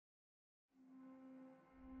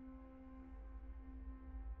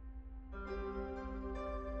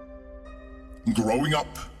Growing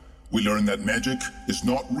up, we learn that magic is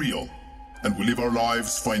not real, and we live our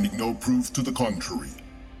lives finding no proof to the contrary.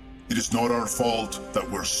 It is not our fault that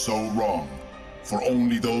we're so wrong, for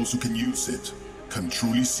only those who can use it can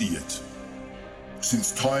truly see it.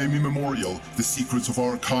 Since time immemorial, the secrets of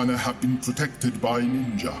Arcana have been protected by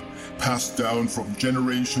ninja, passed down from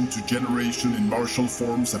generation to generation in martial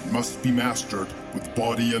forms that must be mastered with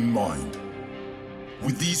body and mind.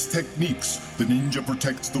 With these techniques, the ninja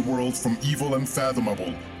protects the world from evil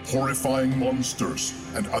unfathomable, horrifying monsters,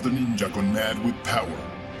 and other ninja gone mad with power.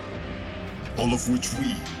 All of which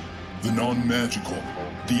we, the non-magical,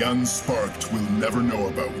 the unsparked, will never know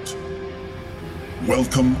about.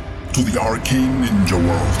 Welcome to the Arcane Ninja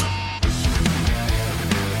World.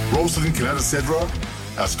 Rosalind Canada-Cedra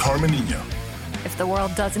as Carmen Nina. If the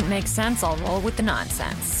world doesn't make sense, I'll roll with the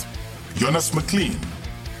nonsense. Jonas McLean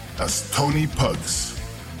as Tony Pugs.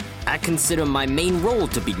 I consider my main role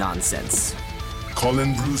to be nonsense.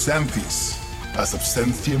 Colin Bruce Anthes as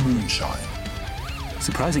Absenthia Moonshine.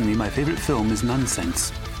 Surprisingly, my favorite film is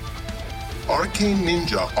Nonsense. Arcane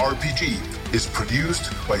Ninja RPG is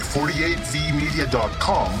produced by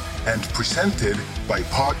 48vmedia.com and presented by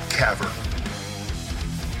Pod Cavern.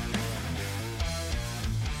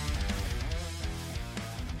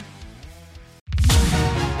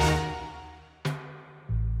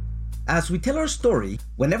 As we tell our story,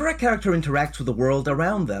 whenever a character interacts with the world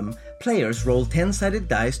around them, players roll 10-sided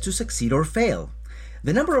dice to succeed or fail.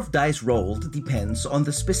 The number of dice rolled depends on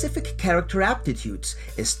the specific character aptitudes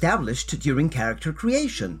established during character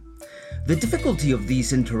creation. The difficulty of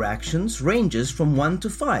these interactions ranges from 1 to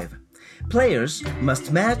 5. Players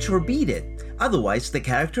must match or beat it, otherwise the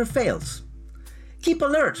character fails. Keep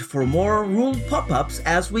alert for more rule pop-ups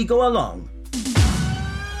as we go along.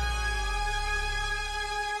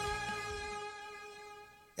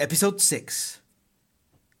 Episode 6.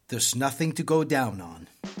 There's nothing to go down on.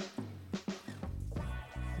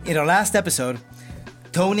 In our last episode,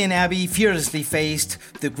 Tony and Abby fearlessly faced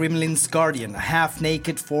the Gremlin's Guardian, a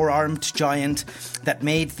half-naked, four-armed giant that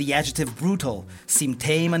made the adjective brutal seem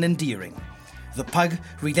tame and endearing. The pug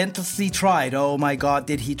relentlessly tried, oh my god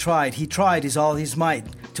did he tried is all his might,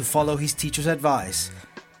 to follow his teacher's advice.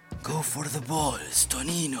 Go for the balls,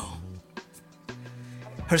 Tonino.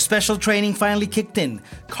 Her special training finally kicked in.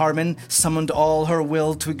 Carmen summoned all her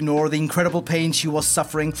will to ignore the incredible pain she was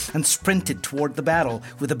suffering and sprinted toward the battle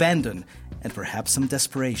with abandon and perhaps some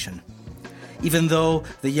desperation. Even though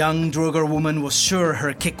the young Druger woman was sure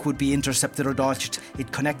her kick would be intercepted or dodged,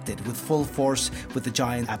 it connected with full force with the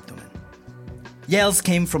giant abdomen. Yells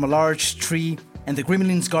came from a large tree, and the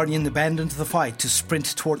Gremlin's Guardian abandoned the fight to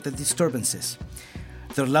sprint toward the disturbances.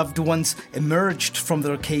 Their loved ones emerged from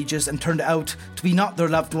their cages and turned out to be not their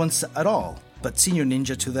loved ones at all, but senior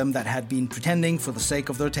ninja to them that had been pretending for the sake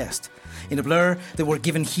of their test. In a blur, they were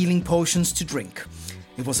given healing potions to drink.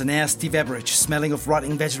 It was a nasty beverage, smelling of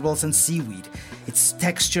rotting vegetables and seaweed, its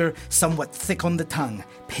texture somewhat thick on the tongue,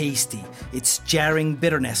 pasty, its jarring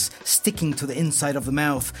bitterness sticking to the inside of the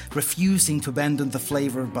mouth, refusing to abandon the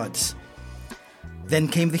flavor buds. Then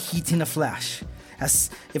came the heat in a flash, as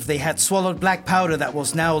if they had swallowed black powder that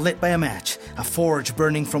was now lit by a match, a forge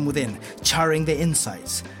burning from within, charring the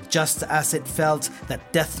insides. Just as it felt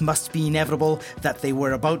that death must be inevitable, that they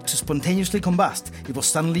were about to spontaneously combust, it was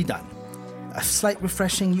suddenly done. A slight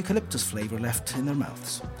refreshing eucalyptus flavor left in their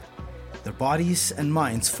mouths. Their bodies and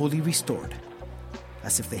minds fully restored,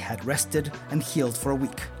 as if they had rested and healed for a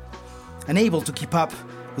week. Unable to keep up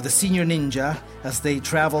with the senior ninja, as they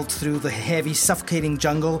traveled through the heavy, suffocating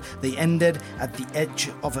jungle, they ended at the edge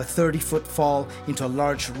of a 30-foot fall into a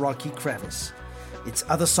large rocky crevice, its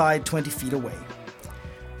other side 20 feet away.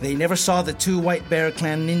 They never saw the two White Bear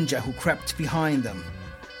Clan ninja who crept behind them.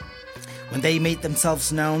 When they made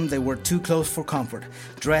themselves known, they were too close for comfort,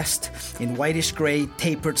 dressed in whitish-gray,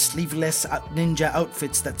 tapered, sleeveless ninja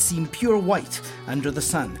outfits that seemed pure white under the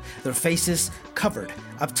sun, their faces covered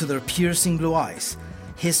up to their piercing blue eyes,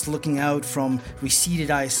 his looking out from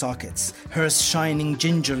receded eye sockets, hers shining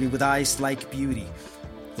gingerly with eyes like beauty.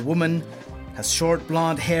 The woman has short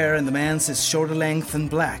blonde hair and the man's is shorter length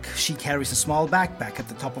and black. She carries a small backpack at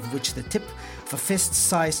the top of which the tip of a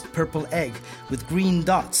fist-sized purple egg with green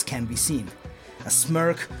dots can be seen. A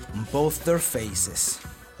smirk on both their faces.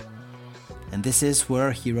 And this is where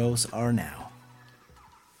our heroes are now.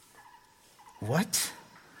 What?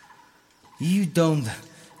 You don't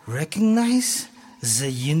recognize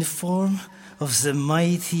the uniform of the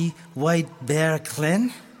mighty White Bear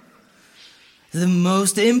Clan? The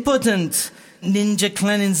most impotent ninja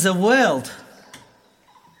clan in the world.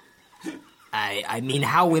 I mean,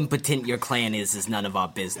 how impotent your clan is none of our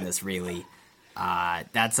business, really.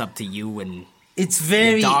 That's up to you and It's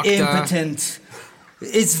very impotent.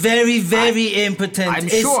 It's very, very impotent. I'm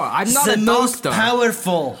sure. I'm not a a doctor. Most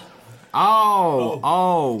powerful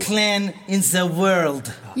clan in the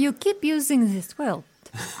world. You keep using this word.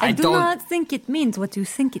 I do not think it means what you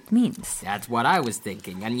think it means. That's what I was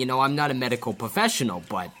thinking. And, I'm not a medical professional,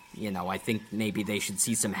 but, I think maybe they should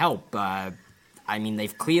see some help.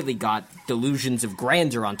 They've clearly got delusions of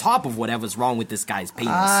grandeur on top of whatever's wrong with this guy's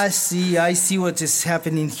penis. I see what is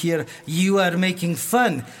happening here. You are making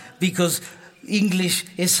fun because English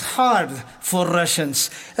is hard for Russians.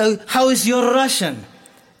 How is your Russian?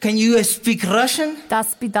 Can you speak Russian?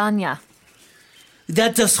 Das Vidanya.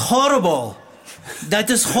 That is horrible. That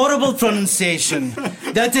is horrible pronunciation.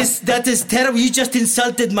 That is terrible. You just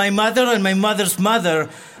insulted my mother and my mother's mother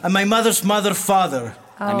and my mother's father.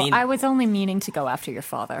 Oh, I was only meaning to go after your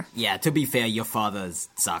father. Yeah, to be fair, your father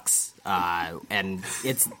sucks. And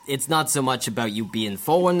it's not so much about you being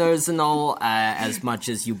foreigners and all, as much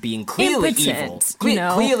as you being clearly impotent,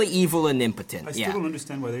 evil. Clearly evil and impotent. I still don't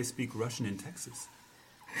understand why they speak Russian in Texas.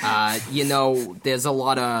 There's a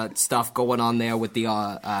lot of stuff going on there with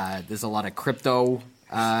there's a lot of crypto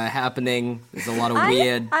happening. There's a lot of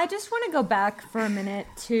weird... I just want to go back for a minute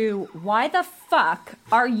to why the fuck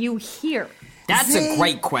are you here? That's a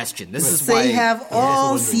great question. This is why... They have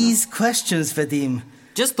all these questions, Vadim.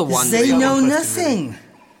 Just the one. They know nothing.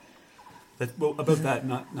 Really. About that,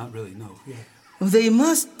 not really, no. Yeah. They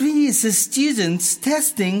must be the students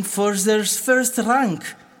testing for their first rank,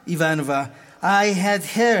 Ivanova. I had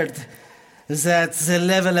heard that the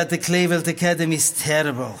level at the Clavelt Academy is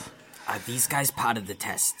terrible. Are these guys part of the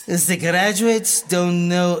test? The graduates don't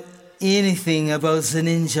know anything about the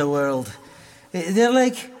ninja world. They're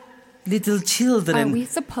like little children. Are we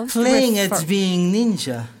supposed playing to at being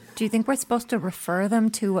ninja. Do you think we're supposed to refer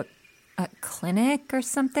them to a clinic or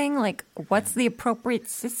something? Like, what's the appropriate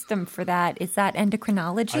system for that? Is that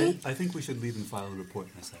endocrinology? I think we should leave and file a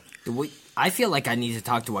report myself. I feel like I need to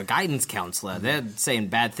talk to a guidance counselor. They're saying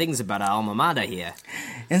bad things about our alma mater here.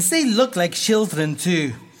 And they look like children,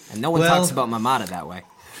 too. And no one talks about my mater that way.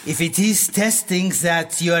 If it is testing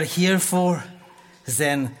that you are here for,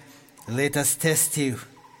 then let us test you.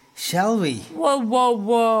 Shall we?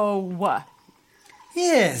 Whoa.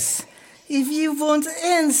 Yes. If you want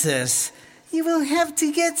answers, you will have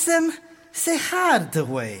to get them the hard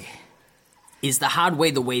way. Is the hard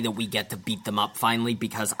way the way that we get to beat them up finally?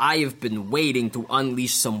 Because I have been waiting to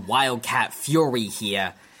unleash some wildcat fury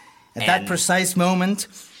here. At that precise moment,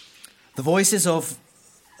 the voices of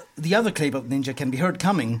the other Claybelt ninja can be heard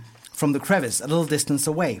coming from the crevice a little distance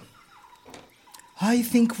away. I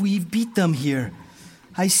think we've beat them here.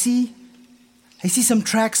 I see some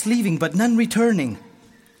tracks leaving, but none returning.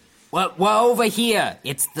 We're over here.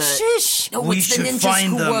 It's the... Shush! No, we it's should the ninjas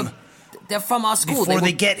find them. They're from our school. Before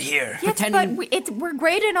they get here. Yes, but we're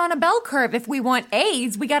graded on a bell curve. If we want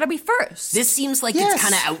A's, we gotta be first. This seems like it's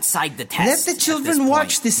kind of outside the test. Let the children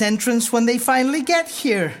watch this entrance when they finally get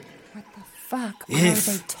here. What the fuck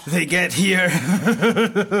If they get here.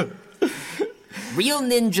 Real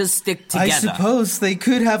ninjas stick together. I suppose they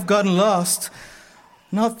could have gotten lost.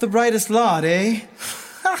 Not the brightest lot, eh?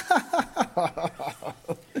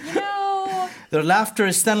 Their laughter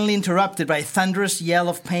is suddenly interrupted by a thunderous yell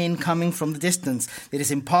of pain coming from the distance. It is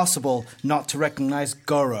impossible not to recognize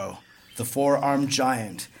Goro, the four-armed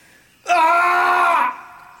giant. Ah!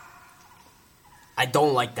 I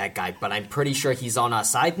don't like that guy, but I'm pretty sure he's on our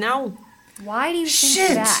side now. Why do you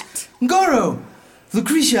think that? Goro!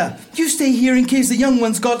 Lucretia, you stay here in case the young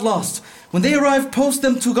ones got lost. When they arrive, post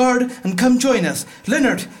them to guard and come join us.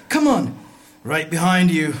 Leonard, come on. Right behind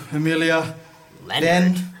you, Amelia. Leonard.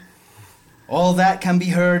 Then, all that can be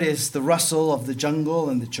heard is the rustle of the jungle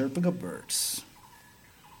and the chirping of birds.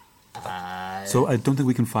 So I don't think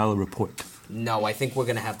we can file a report. No, I think we're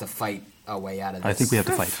going to have to fight our way out of this. I think we have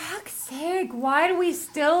to fight. For fuck's sake, why do we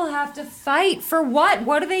still have to fight? For what?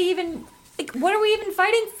 What are we even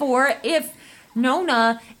fighting for if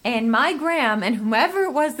Nona and my Graham and whomever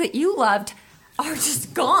it was that you loved are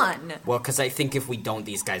just gone? Well, because I think if we don't,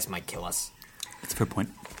 these guys might kill us. That's a fair point.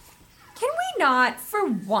 Can we not, for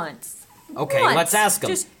once? Okay, let's ask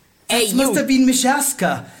them. Hey, must have been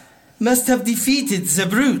Mishaska. Must have defeated the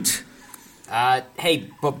brute. Hey,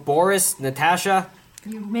 but Boris, Natasha?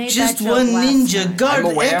 You made just that joke one ninja time.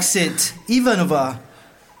 guard exit, Ivanova.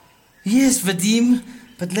 Yes, Vadim,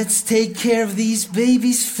 but let's take care of these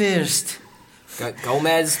babies first.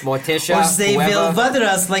 Gomez, Morticia, or they will bother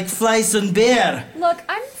us like flies on bear. Look,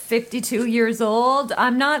 I'm 52 years old.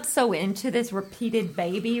 I'm not so into this repeated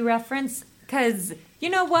baby reference, because, you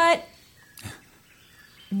know what?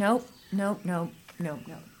 Nope.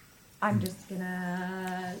 I'm just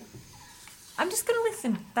gonna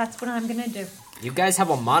listen. That's what I'm gonna do. You guys have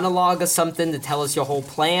a monologue or something to tell us your whole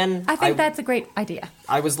plan? I think that's a great idea.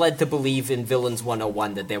 I was led to believe in Villains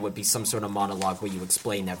 101 that there would be some sort of monologue where you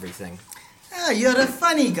explain everything. Ah, you're a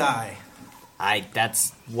funny guy.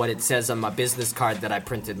 That's what it says on my business card that I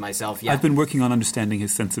printed myself, yeah. I've been working on understanding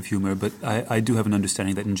his sense of humor, but I do have an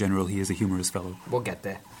understanding that in general he is a humorous fellow. We'll get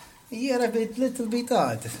there. You're a little bit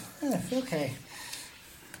odd. Okay.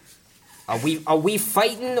 Are we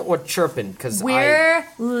fighting or chirping? Because We're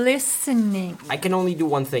listening. I can only do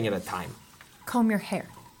one thing at a time. Comb your hair.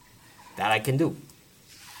 That I can do.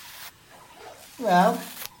 Well,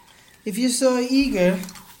 if you're so eager,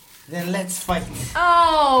 then let's fight.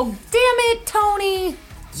 Oh, damn it, Tony.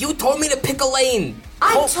 You told me to pick a lane.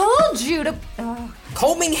 I told you to...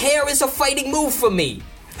 Combing hair is a fighting move for me.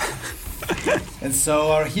 And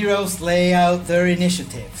so our heroes lay out their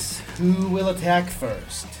initiatives. Who will attack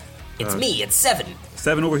first? It's me, it's 7.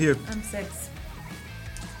 7 over here. I'm 6.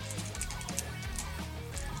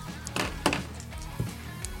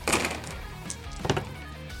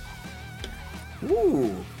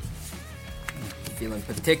 Ooh. Feeling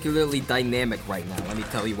particularly dynamic right now. Let me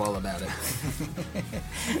tell you all about it.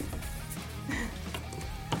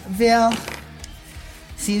 Well,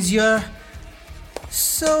 since you're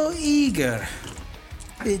so eager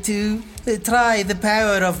to try the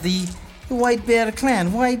power of the White Bear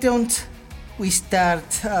Clan, why don't we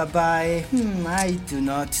start by, I do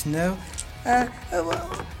not know,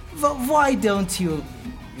 why don't you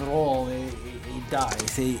roll a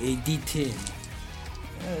dice, a d10?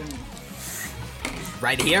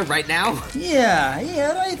 Right here, right now? Yeah,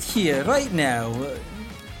 right here, right now.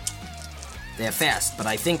 They're fast, but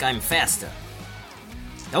I think I'm faster.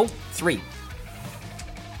 Nope, 3.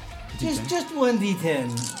 Just one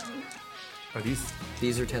d10. Are these?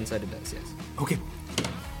 These are 10-sided dice, yes. Okay.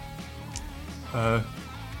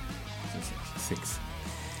 6.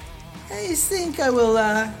 I think I will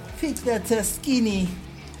pick that skinny,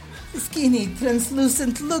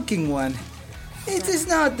 translucent-looking one. It is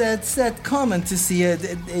not that common to see a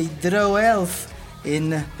drow elf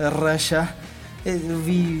in Russia.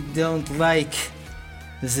 We don't like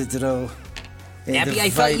the drow. Abby, I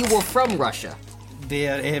thought you were from Russia.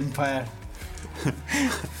 Their empire.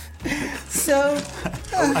 So...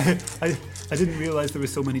 I didn't realize there were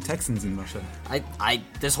so many Texans in Russia. I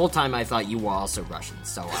this whole time I thought you were also Russian,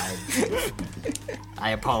 so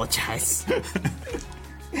I apologize.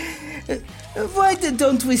 Why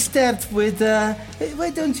don't we start with, why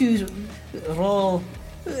don't you roll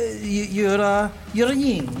your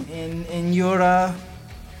yin and your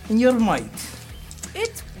might?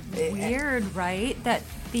 It's weird, right? That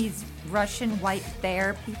these Russian white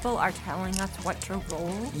bear people are telling us what to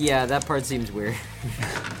roll. Yeah, that part seems weird.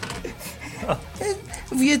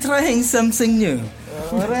 We're trying something new,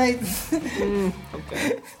 all right?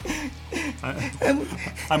 Okay.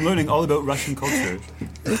 I'm learning all about Russian culture.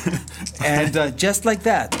 And just like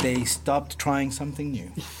that, they stopped trying something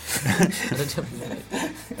new.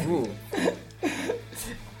 Ooh.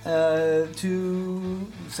 2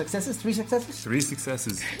 successes, 3 successes? 3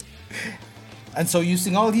 successes. And so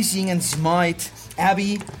using all these yin and might,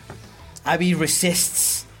 Abby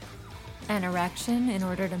resists. An erection in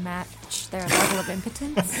order to match their level of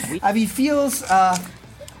impotence. Abby feels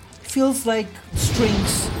like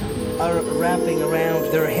strings are wrapping around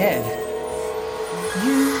their head.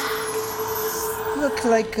 You look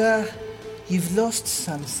like you've lost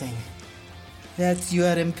something. That you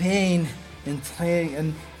are in pain and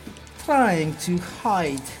trying to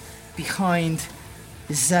hide behind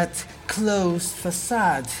that closed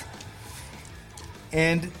facade.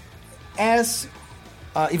 And as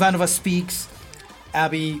Ivanova speaks,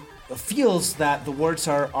 Abby feels that the words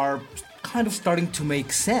are kind of starting to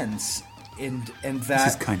make sense, and that This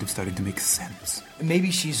is kind of starting to make sense.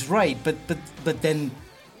 maybe she's right, but then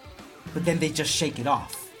they just shake it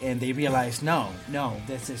off and they realize no,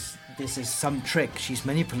 this is some trick. She's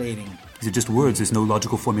manipulating. These are just words. There's no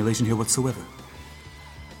logical formulation here whatsoever.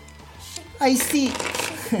 I see.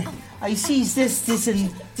 I see. This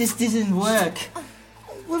didn't work.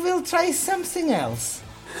 We will try something else,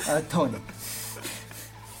 Tony.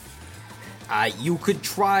 You could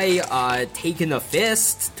try taking a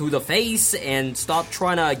fist to the face and stop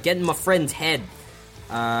trying to get in my friend's head.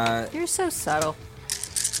 You're so subtle.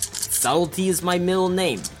 Subtlety is my middle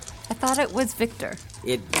name. I thought it was Victor.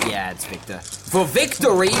 It's Victor. For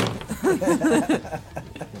victory! 1,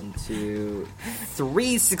 2,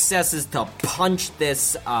 3 successes to punch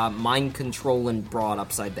this mind-controlling broad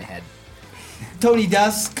upside the head. Tony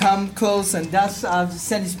does come close and does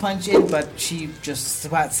send his punch in, but she just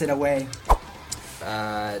swats it away.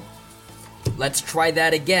 Let's try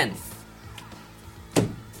that again.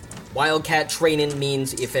 Wildcat training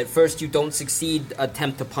means if at first you don't succeed,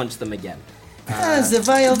 attempt to punch them again. The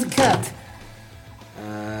wildcat.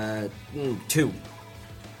 2.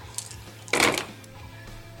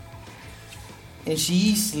 And she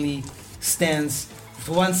easily stands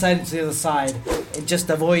from one side to the other side, and just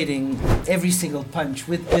avoiding every single punch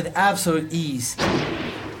with absolute ease.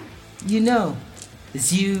 You know,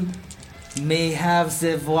 as you may have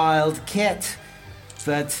the wild cat,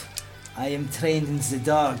 but I am trained in the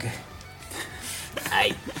dog.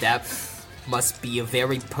 That must be a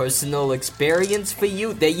very personal experience for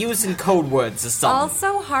you. They're using code words or something.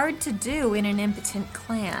 Also hard to do in an impotent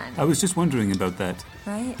clan, I was just wondering about that.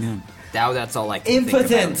 right? Yeah. Now that's all I can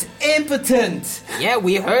think about. Impotent! Yeah,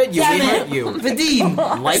 we heard you, Damn we it. heard you.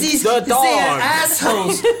 Vadim! Like these, the dog. They're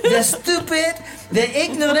assholes! They're stupid, they're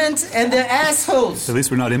ignorant, and they're assholes! At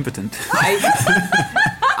least we're not impotent.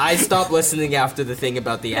 I stopped listening after the thing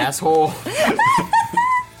about the asshole.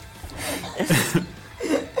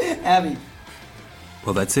 Abby.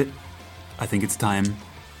 Well, that's it. I think it's time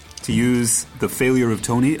to use the failure of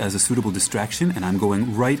Tony as a suitable distraction, and I'm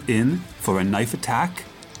going right in for a knife attack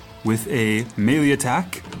with a melee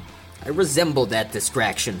attack. I resemble that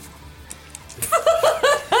distraction.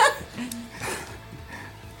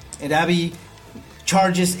 And Abby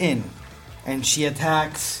charges in, and she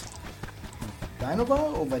attacks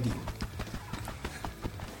Dinova or Vadim?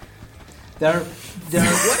 They're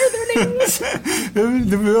What are their names?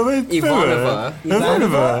 Ivanova.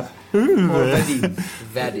 Ivanova or Vadim?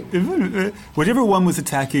 Vadim. Whichever one was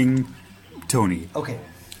attacking Tony. Okay,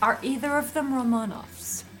 Are either of them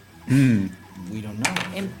Romanovs? we don't know.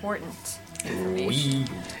 Important information.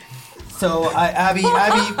 So Abby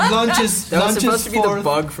launches That was supposed to be the forth.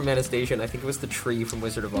 bug from Anastasia, and I think it was the tree from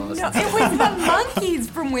Wizard of Oz. No, it was the monkeys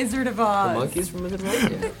from Wizard of Oz. The monkeys from Wizard of Oz?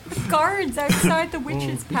 Yeah. The guards outside the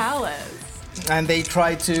witch's palace. And they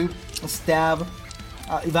try to stab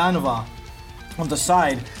Ivanova on the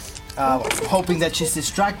side, hoping that she's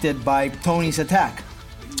distracted by Tony's attack.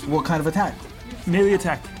 What kind of attack? Melee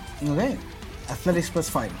attack. Okay, athletics plus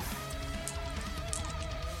fighting.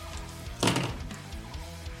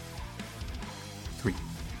 Three.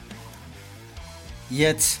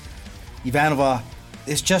 Yet, Ivanova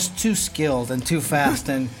is just too skilled and too fast,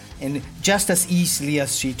 and just as easily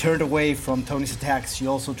as she turned away from Tony's attacks, she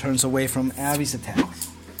also turns away from Abby's attacks.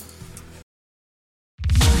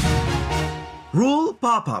 Rule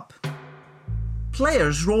pop-up.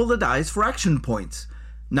 Players roll the dice for action points.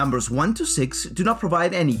 Numbers 1 to 6 do not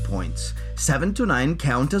provide any points. 7 to 9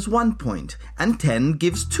 count as 1 point, and 10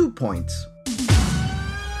 gives 2 points.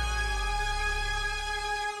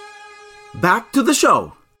 Back to the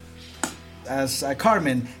show. As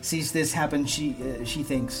Carmen sees this happen, she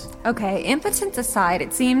thinks, Okay, impotence aside,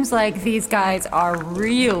 it seems like these guys are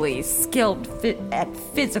really skilled at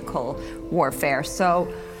physical warfare, so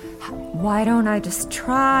why don't I just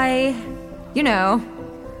try,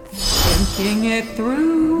 thinking it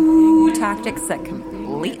through tactics that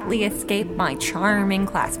completely escape my charming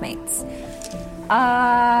classmates.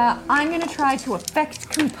 I'm gonna try to affect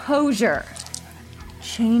composure.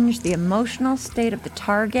 Change the emotional state of the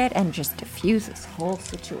target and just diffuse this whole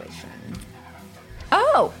situation.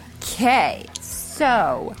 Okay,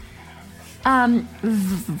 so,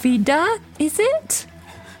 Vida, is it?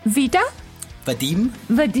 Vida?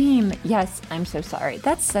 Vadim, yes, I'm so sorry.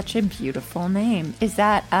 That's such a beautiful name. Is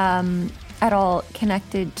that, at all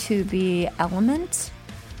connected to the element?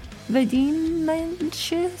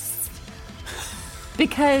 Vadimentious?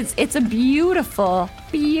 Because it's a beautiful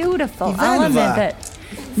Ivanova. element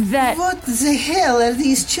that "What the hell are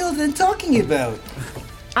these children talking about?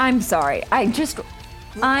 I'm sorry. Are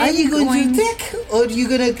you going to attack, or are you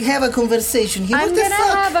going to have a conversation here? I'm What the going to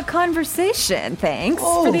fuck? have a conversation. Thanks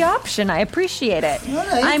Oh. for the option. I appreciate it. All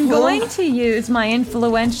right, I'm well- going to use my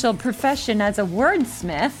influential profession as a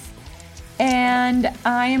wordsmith, and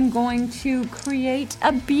I am going to create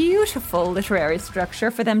a beautiful literary structure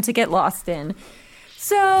for them to get lost in.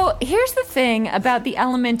 So here's the thing about the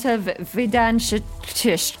element of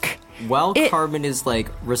Vidanshishk. While Carmen is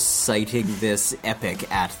reciting this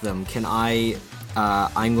epic at them, can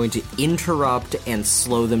I'm going to interrupt and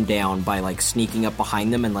slow them down by sneaking up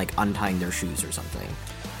behind them and untying their shoes or something.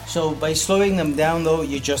 So by slowing them down, though,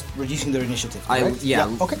 you're just reducing their initiative, correct?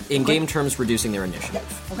 Okay. In okay. game terms, reducing their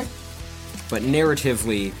initiative. Okay. But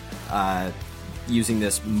narratively, using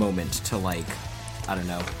this moment to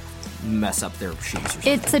mess up their shoes or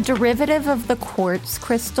something. It's a derivative of the quartz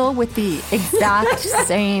crystal with the exact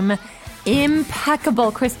same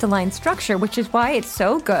impeccable crystalline structure, which is why it's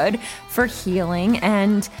so good for healing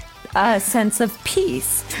and a sense of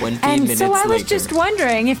peace. 20 and minutes so I was later. just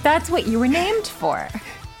wondering if that's what you were named for.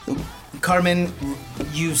 Carmen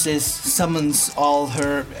summons all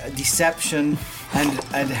her deception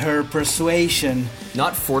and her persuasion.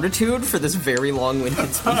 Not fortitude for this very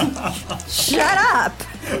long-winded speech. Shut up!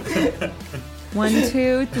 1,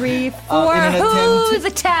 2, 3, 4. in an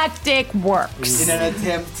Whose tactic works? In an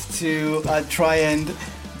attempt to try and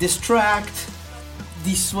distract,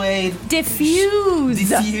 dissuade,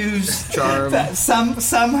 diffuse, Charm.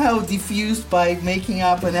 somehow diffused by making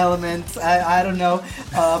up an element. I don't know.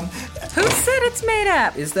 Who said it's made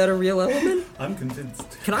up? Is that a real element? I'm convinced.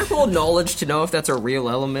 Can I roll knowledge to know if that's a real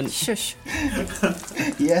element? Shush.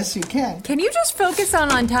 Yes, you can. Can you just focus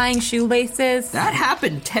on untying shoelaces? That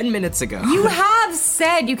happened 10 minutes ago. You have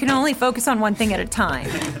said you can only focus on one thing at a time.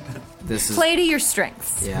 This is... Play to your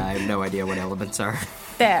strengths. Yeah, I have no idea what elements are.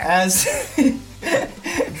 There.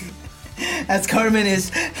 As Carmen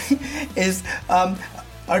is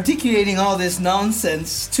articulating all this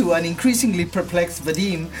nonsense to an increasingly perplexed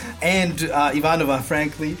Vadim and Ivanova,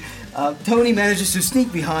 frankly, Tony manages to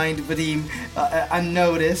sneak behind Vadim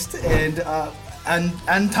unnoticed and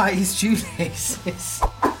untie his shoelaces.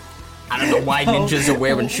 I don't know why ninjas are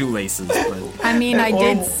wearing shoelaces, but... I mean, I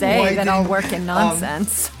did why say that I'll didn't- work in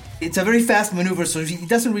nonsense. It's a very fast maneuver, so he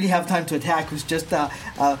doesn't really have time to attack. It's just a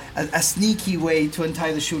sneaky way to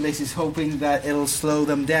untie the shoelaces, hoping that it'll slow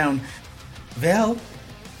them down. Well,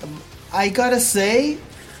 I got to say,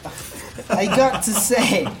 that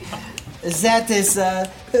is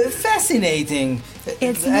fascinating.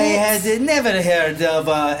 It's I had never heard of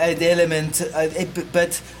an element,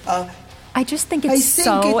 but I just think I it's think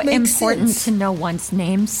so it makes important sense. to know one's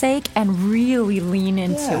namesake and really lean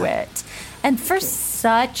into Yeah. it. And for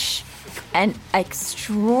such an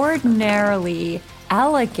extraordinarily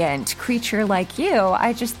elegant creature like you,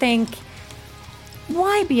 I just think,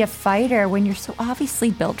 why be a fighter when you're so obviously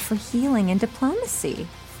built for healing and diplomacy?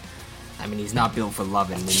 I mean, he's not built for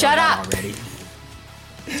loving. We Shut know that up! already.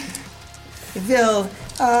 well,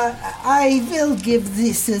 I will give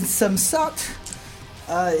this some thought.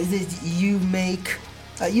 You make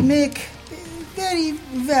very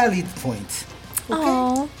valid point. Okay?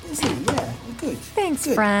 Aw. See, yeah, good. Thanks,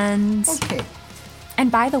 good. friend. Okay,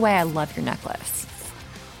 And by the way, I love your necklace.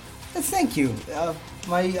 thank you.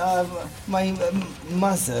 My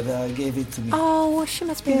mother gave it to me. Oh, she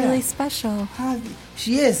must be Yeah. really special.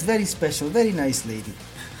 She is very special, very nice lady.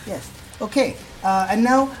 Yes. Okay, and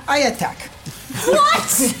now I attack.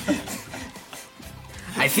 What?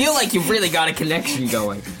 I feel like you've really got a connection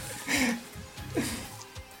going.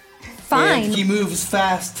 Fine. And he moves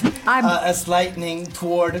fast as lightning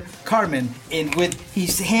toward Carmen, and with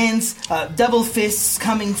his hands, double fists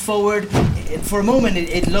coming forward. And for a moment,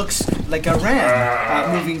 it looks like a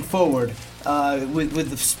ram moving forward with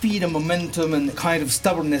the speed and momentum and kind of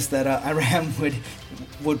stubbornness that a ram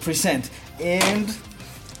would present. And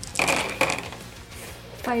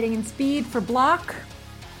Fighting in speed for block.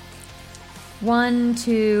 1,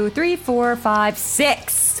 2, 3, 4, 5,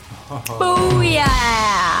 6. Booyah!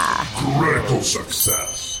 Critical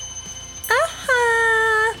success.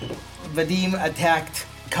 Vadim attacked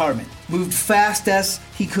Carmen. Moved fast as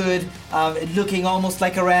he could, looking almost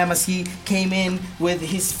like a ram as he came in with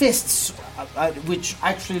his fists, which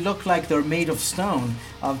actually look like they're made of stone,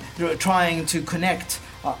 trying to connect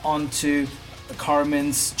onto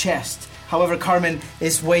Carmen's chest. However, Carmen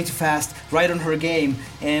is way too fast, right on her game,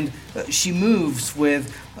 and she moves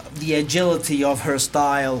with the agility of her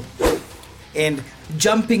style. And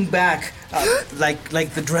jumping back like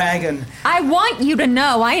the dragon. I want you to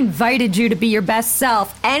know I invited you to be your best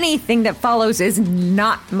self. Anything that follows is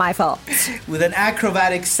not my fault. With an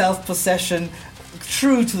acrobatic self-possession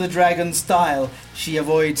true to the dragon style, she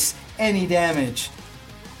avoids any damage.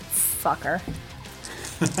 Fucker.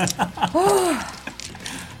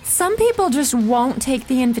 Some people just won't take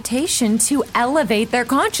the invitation to elevate their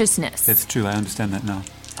consciousness. That's true, I understand that now.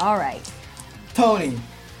 All right. Tony,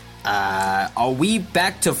 Are we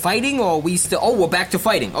back to fighting, or are we still... Oh, we're back to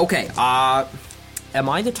fighting. Okay, am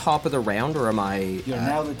I the top of the round, or am I... you're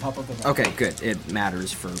now the top of the round. Okay, good. It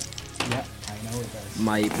matters for Yeah, I know it does.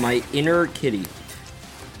 my inner kitty.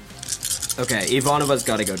 Okay, Ivanova's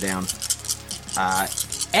gotta go down.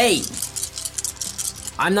 Hey!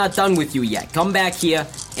 I'm not done with you yet. Come back here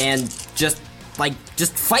and just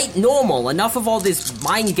fight normal. Enough of all this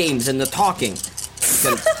mind games and the talking.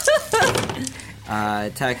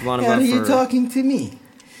 Attack Ivanova Are you for... talking to me?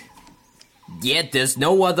 Yeah, there's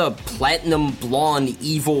no other platinum blonde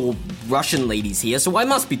evil Russian ladies here, so I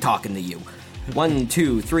must be talking to you. 1,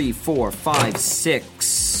 2, 3, 4, 5,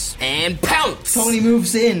 6... And pounce! Tony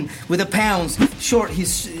moves in with a pounce,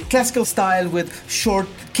 his classical style with short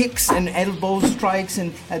kicks and elbow strikes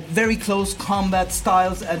and very close combat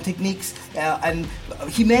styles and techniques, and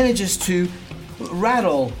he manages to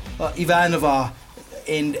rattle Ivanova,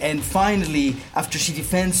 and finally, after she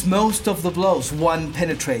defends most of the blows, one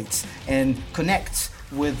penetrates and connects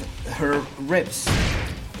with her ribs,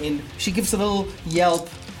 and she gives a little yelp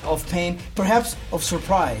of pain, perhaps of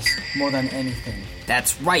surprise more than anything.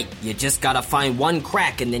 That's right. You just gotta find one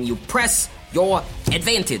crack and then you press your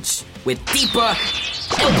advantage with deeper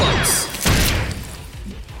elbows.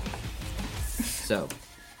 So,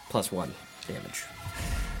 +1 damage.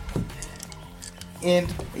 And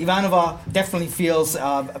Ivanova definitely feels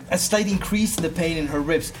a slight increase in the pain in her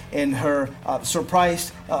ribs, and her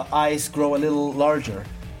surprised eyes grow a little larger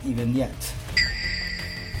even yet.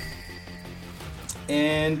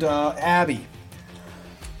 And Abby.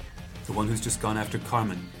 The one who's just gone after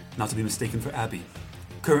Carmen, not to be mistaken for Abby,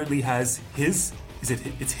 currently has his.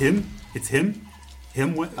 It's him? Him,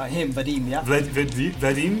 Vadim, yeah.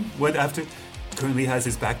 Vadim went after. Currently has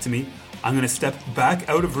his back to me. I'm going to step back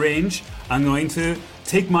out of range. I'm going to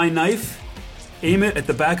take my knife, aim it at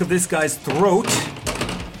the back of this guy's throat,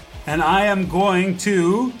 and I am going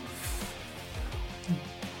to,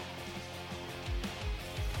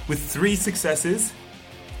 with 3 successes,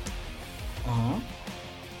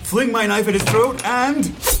 fling my knife at his throat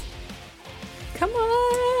and... Come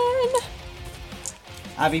on!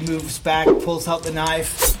 Abby moves back, pulls out the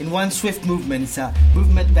knife in one swift movement. It's a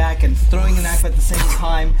movement back and throwing a knife at the same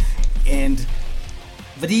time. And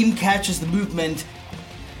Vadim catches the movement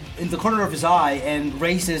in the corner of his eye and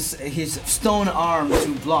raises his stone arm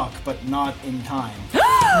to block, but not in time.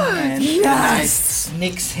 And the knife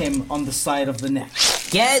nicks him on the side of the neck.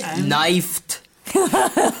 Get knifed!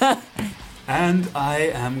 And I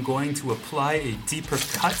am going to apply a deeper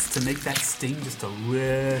cut to make that sting just a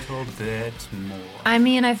little bit more. I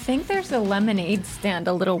mean, I think there's a lemonade stand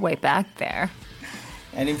a little way back there.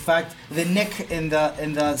 And in fact, the neck in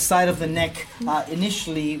the side of the neck,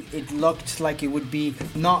 initially it looked like it would be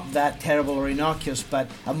not that terrible or innocuous, but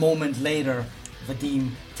a moment later,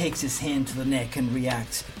 Vadim takes his hand to the neck and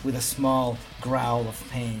reacts with a small growl of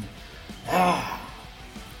pain.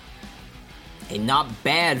 Hey, not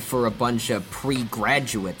bad for a bunch of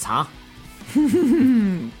pre-graduates, huh?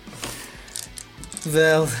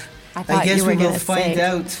 Well, I guess we will find say.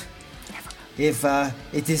 out if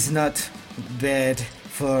it is not bad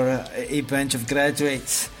for a bunch of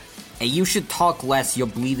graduates. Hey, you should talk less. You're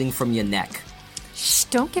bleeding from your neck. Shh,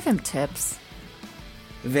 don't give him tips.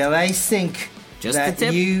 Well, I think Just a that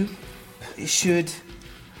tip? you should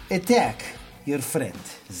attack your friend.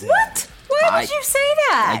 Zed. What? Why did you say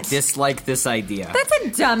that? I dislike this idea. That's a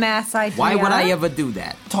dumbass idea. Why would I ever do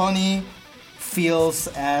that? Tony feels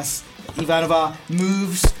as Ivanova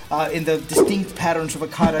moves in the distinct patterns of a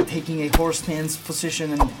kata, taking a horse stance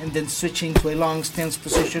position and then switching to a long stance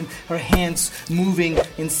position. Her hands moving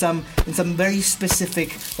in some very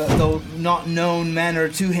specific, though not known manner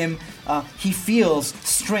to him. He feels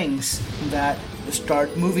strings that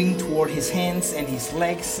start moving toward his hands and his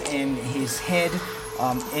legs and his head,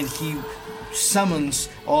 and he summons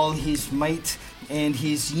all his might and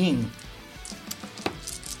his yin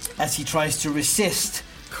as he tries to resist.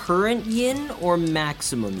 Current yin or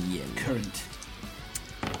maximum yin? Current.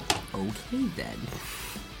 Okay, then.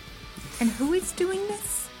 And who is doing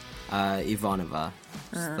this? Ivanova.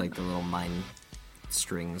 Just like the little mind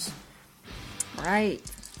strings. Right.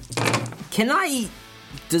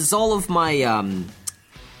 Does all of my,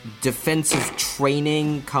 defensive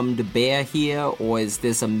training come to bear here, or is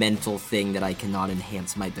this a mental thing that I cannot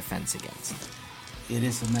enhance my defense against? It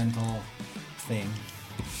is a mental thing.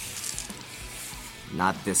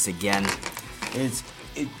 Not this again.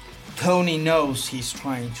 Tony knows he's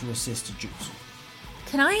trying to assist the jutsu.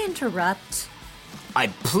 Can I interrupt?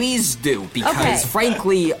 Please do, because Okay.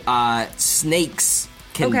 frankly, snakes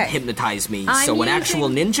can hypnotize me. I'm an actual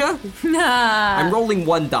ninja? Nah. I'm rolling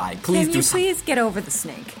 1 die. Please Can do you something. please get over the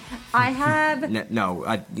snake? I have No,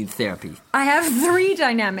 I need therapy. I have 3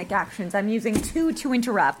 dynamic actions. I'm using 2 to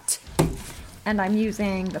interrupt, and I'm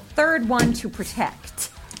using the 3rd one to protect.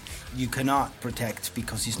 You cannot protect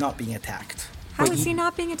because he's not being attacked. How is he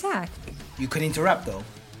not being attacked? You can interrupt though,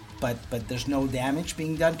 but there's no damage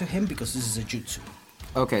being done to him because this is a jutsu.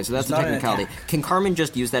 Okay, so that's It's a not an technicality. attack. Can Carmen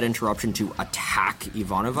just use that interruption to attack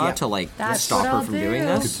Ivanova Yeah. to, like, That's stop what her I'll from do. doing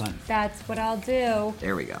this? Good plan. That's what I'll do.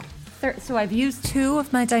 There we go. So I've used 2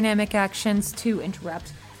 of my dynamic actions to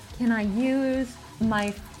interrupt. Can I use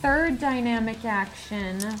my 3rd dynamic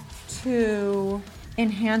action to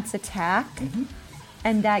enhance attack?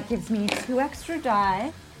 And that gives me 2 extra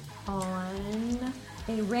die. on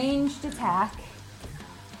a ranged attack.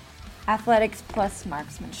 Athletics plus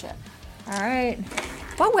marksmanship. All right.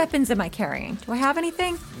 What weapons am I carrying? Do I have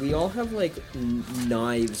anything? We all have, like,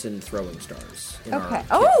 knives and throwing stars. Okay.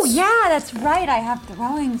 Oh, yeah, that's right. I have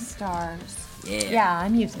throwing stars. Yeah. Yeah,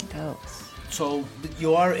 I'm using those. So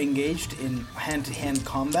you are engaged in hand-to-hand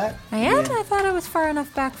combat? I am? with I thought I was far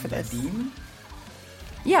enough back for this. Vadim?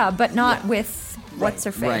 Yeah, but not with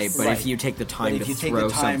what's-her-face. Right, but if you take the time But if to you take throw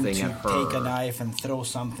the time something to at her, take a knife and throw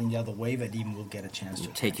something the other way, Vadim will get a chance to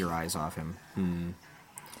take your eyes off him.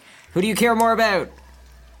 Who do you care more about?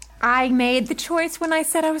 I made the choice when I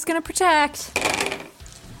said I was going to protect.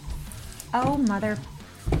 Oh, mother.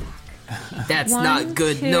 That's 1, not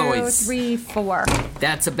good 2, noise. 3, 4.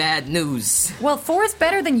 That's a bad news. Well, 4 is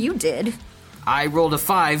better than you did. I rolled a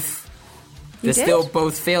 5. They're did? still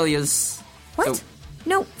both failures. What? So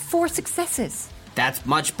No, 4 successes. that's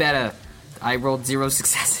much better. I rolled 0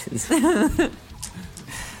 successes.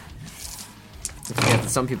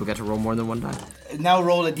 Some people get to roll more than one die. Now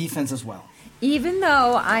roll a defense as well. Even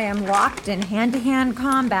though I am locked in hand-to-hand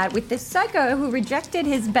combat with this psycho who rejected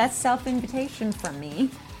his best self-invitation from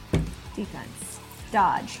me. Defense.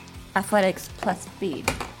 Dodge. Athletics plus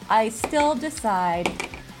speed. I still decide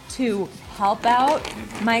to help out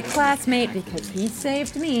my classmate because he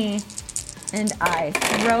saved me. And I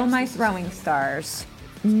throw my throwing stars,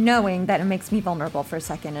 knowing that it makes me vulnerable for a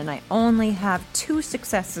second, and I only have 2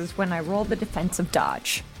 successes when I roll the defensive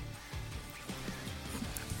dodge.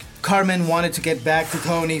 Carmen wanted to get back to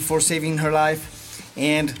Tony for saving her life,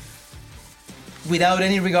 and without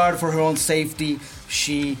any regard for her own safety,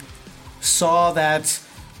 she saw that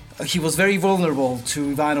he was very vulnerable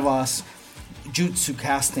to Ivanova's jutsu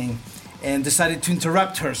casting and decided to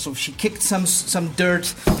interrupt her. So she kicked some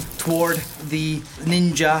dirt toward the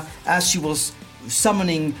ninja as she was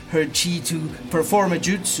summoning her chi to perform a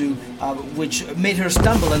jutsu, which made her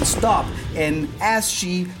stumble and stop. And as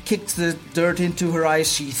she kicked the dirt into her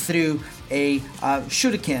eyes, she threw a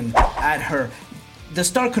shuriken at her. The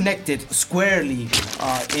star connected squarely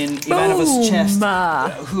in Ivanova's chest,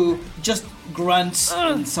 who just grunts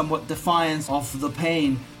in somewhat defiance of the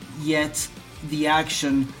pain, yet the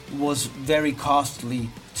action was very costly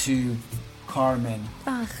to Carmen.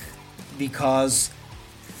 Because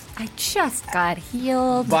I just got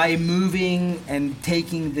healed. by moving and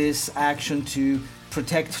taking this action to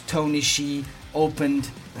protect Tony, she opened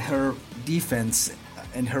her defense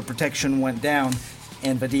and her protection went down,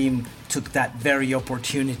 and Vadim took that very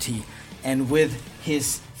opportunity, and with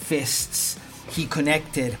his fists he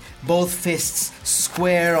connected both fists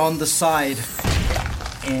square on the side,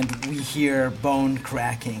 and we hear bone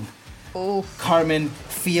cracking. Carmen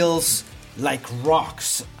feels like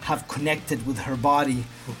rocks have connected with her body,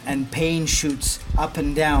 and pain shoots up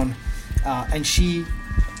and down, and she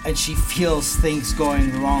feels things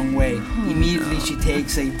going the wrong way. Immediately she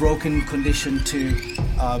takes a broken condition to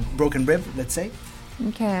broken rib, let's say,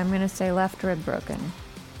 Okay, I'm gonna say left rib broken.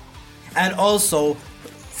 and also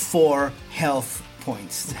 4 health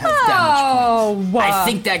points, health damage points. I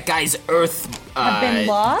think that guy's earth Have been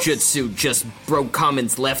lost? jutsu just broke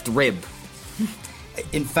Carmen's left rib.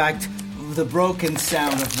 In fact, the broken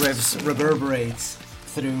sound of ribs reverberates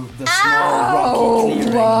through the small rocky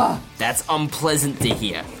clearing. That's unpleasant to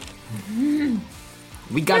hear.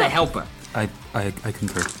 We gotta help her. I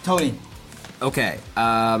concur. Tony, Okay,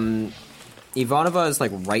 Ivanova is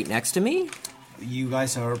like right next to me. you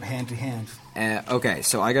guys are hand to hand. Okay,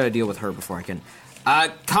 so I gotta deal with her before I can.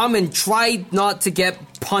 Carmen, try not to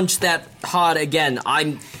get punched that hard again.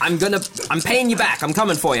 I'm paying you back. I'm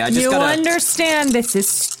coming for you. I just You gotta. understand this is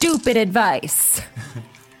stupid advice.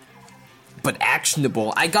 But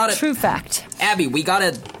actionable. I gotta. True fact. Abby, we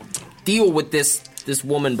gotta deal with this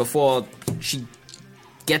woman before she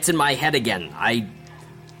gets in my head again.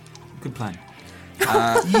 Good plan.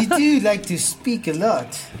 You do like to speak a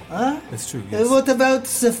lot, huh? That's true. Yes. What about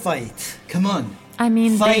the fight? Come on. I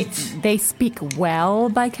mean, Fight. they speak well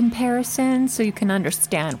by comparison, so you can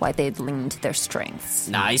understand why they'd lean to their strengths.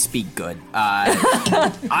 Nah, I speak good. I'm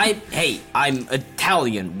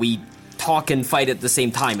Italian. We talk and fight at the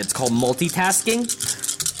same time. It's called multitasking.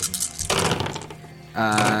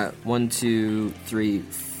 1, 2, 3,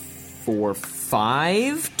 4,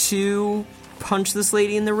 5 to punch this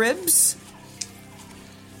lady in the ribs.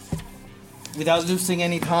 Without losing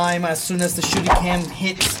any time, as soon as the shuriken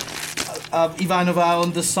hits Ivanova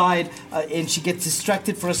on the side, and she gets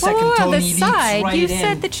distracted for a second, Whoa, Tony the leaps side. right You in.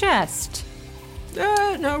 said the chest.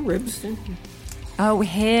 No, ribs. Oh,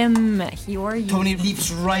 him. He or you. Tony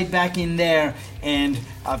leaps right back in there and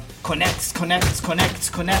connects,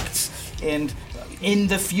 and in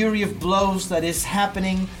the fury of blows that is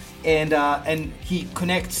happening, and he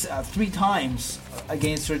connects 3 times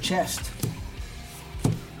against her chest.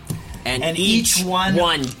 And each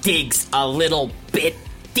one digs a little bit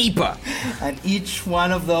deeper. And each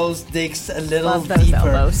one of those digs a little Love those deeper.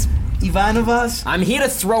 elbows. Ivanovas? I'm here to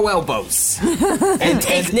throw elbows and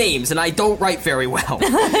take names, and I don't write very well.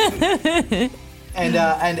 And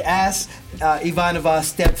as Ivanova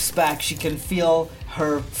steps back, she can feel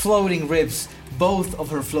her floating ribs, both of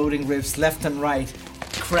her floating ribs, left and right,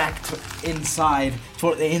 cracked inside,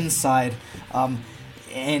 toward the inside,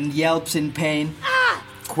 and yelps in pain.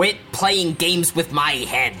 Quit playing games with my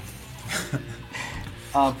head.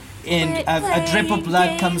 And a drip of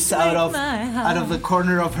blood comes out of the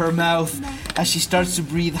corner of her mouth as she starts to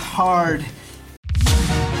breathe hard.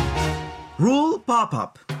 Rule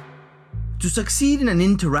pop-up. To succeed in an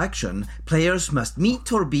interaction, players must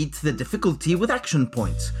meet or beat the difficulty with action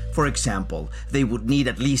points. For example, they would need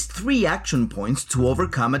at least 3 action points to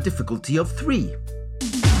overcome a difficulty of 3.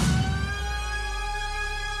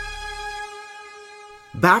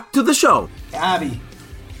 Back to the show. Abby.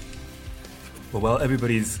 Well, while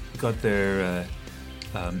everybody's got their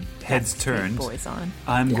heads turned, Boys on.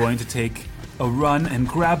 I'm going to take a run and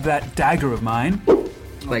grab that dagger of mine.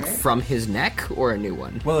 Like from his neck or a new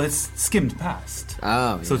one? Well, it's skimmed past.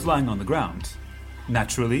 Oh, So it's lying on the ground.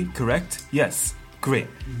 Naturally, correct? Yes. Great.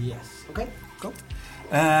 Yes. Okay, go.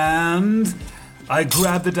 And I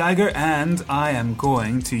grab the dagger and I am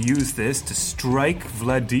going to use this to strike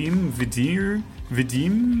Vadim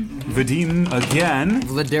again.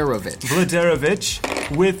 Vladirovich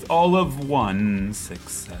with all of 1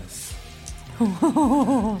 success. Do you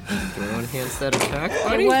want to enhance that attack,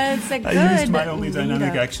 buddy? It was a good I used my only lead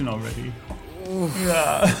dynamic up. action already.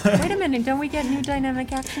 Wait a minute, don't we get new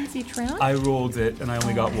dynamic actions each round? I rolled it and I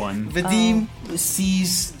only got 1. Vadim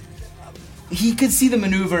sees... He could see the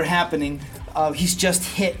maneuver happening. He's just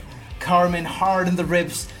hit Carmen hard in the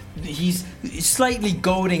ribs. He's slightly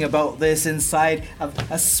goading about this inside.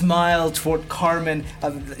 A smile toward Carmen,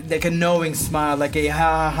 like a knowing smile, like a ha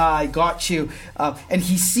ha ha, I got you. And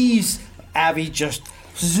he sees Abby just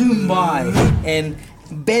zoom by and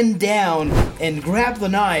bend down and grab the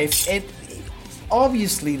knife. It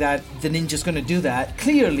obviously that the ninja's going to do that,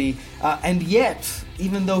 clearly, and yet,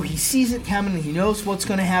 even though he sees it coming and he knows what's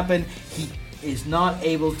going to happen, he is not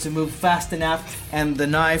able to move fast enough, and the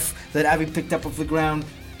knife that Abby picked up off the ground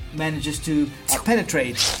manages to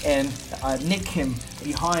penetrate and nick him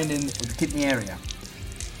behind in the kidney area.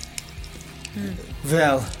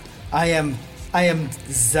 Well, I am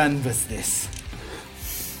done with this.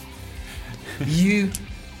 You're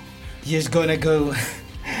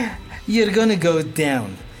gonna go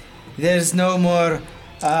down. There's no more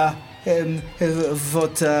what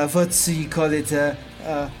do you call it?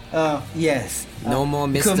 Yes. No more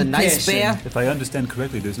Mr. Nice Bear? If I understand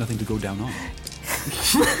correctly, there's nothing to go down on.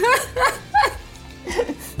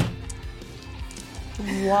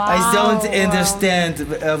 Wow. I don't understand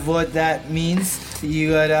what that means.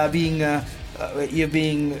 You are you're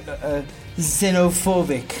being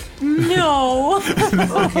xenophobic. No.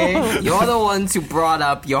 Okay. You're the ones who brought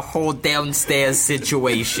up your whole downstairs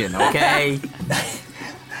situation, okay?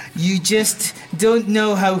 You just don't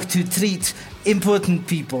know how to treat important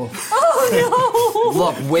people. Oh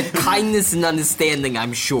Look, with kindness and understanding,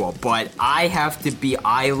 I'm sure, but I have to be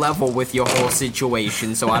eye level with your whole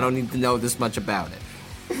situation, so I don't need to know this much about it.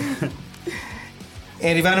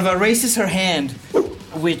 And Ivanova raises her hand,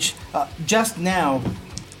 which just now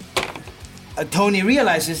Tony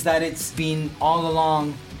realizes that it's been all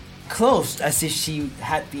along closed, as if she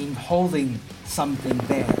had been holding something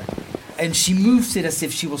there. And she moves it as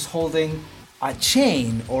if she was holding a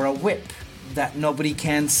chain or a whip that nobody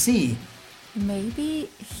can see. Maybe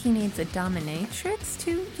he needs a dominatrix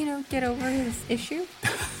to, get over his issue.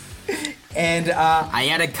 And I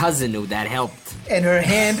had a cousin who that helped. and her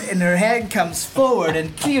hand comes forward,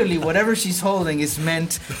 and clearly whatever she's holding is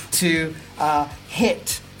meant to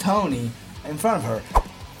hit Tony in front of her.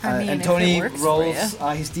 I mean, and if Tony it works for rolls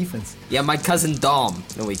ya. his defense. Yeah, my cousin Dom,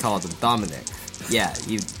 no, we called him Dominic. Yeah,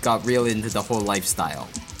 you got real into the whole lifestyle.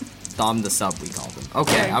 Dom the sub, we called him.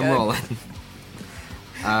 Okay, Very I'm good. rolling.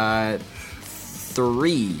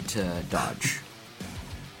 3 to dodge.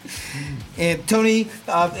 And Tony,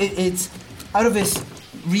 it's out of his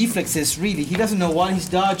reflexes, really. He doesn't know why he's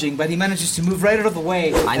dodging, but he manages to move right out of the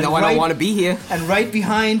way. I know I don't want to be here. And right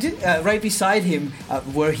beside him,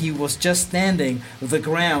 where he was just standing, the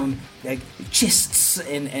ground, like chists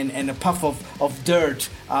and a puff of dirt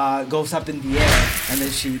goes up in the air, and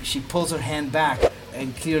then she pulls her hand back,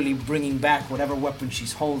 and clearly bringing back whatever weapon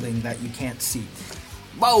she's holding that you can't see.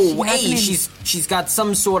 Whoa, hey, she's got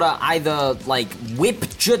some sort of either, like, whip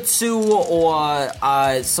jutsu or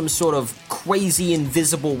some sort of crazy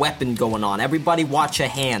invisible weapon going on. Everybody watch her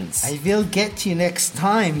hands. I will get you next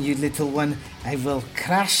time, you little one. I will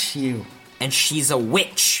crush you. And she's a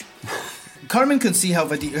witch. Carmen can see how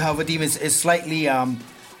Vadim is slightly,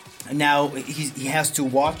 now he has to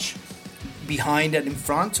watch behind and in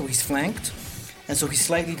front, so he's flanked. And so he's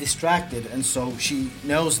slightly distracted, and so she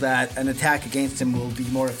knows that an attack against him will be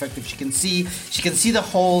more effective. She can see the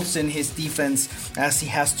holes in his defense as he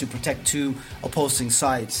has to protect two opposing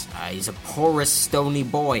sides. He's a porous, stony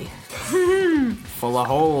boy. Full of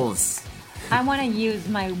holes. I want to use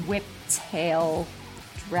my whip-tail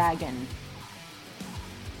dragon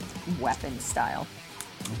weapon style.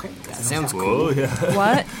 Okay. That sounds cool. Yeah.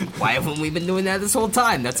 What? Why haven't we been doing that this whole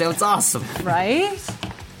time? That sounds awesome. Right?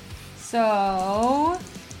 So,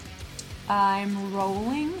 I'm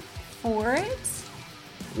rolling for it.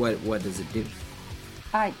 What does it do?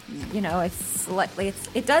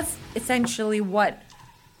 It does essentially what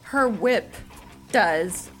her whip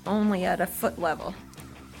does, only at a foot level.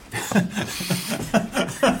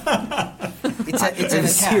 It's an attack,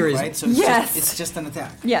 serious. right? So Yes. it's just an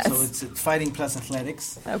attack. Yes. So it's fighting plus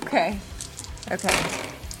athletics. Okay.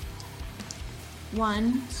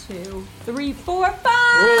 1, 2, 3, 4, 5!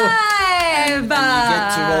 And you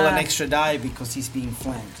get to roll an extra die because he's being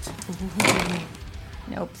flanked.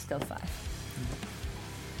 Nope, still 5.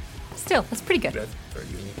 Still, that's pretty good.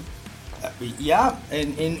 Yeah,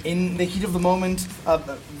 and in the heat of the moment,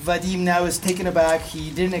 Vadim now is taken aback.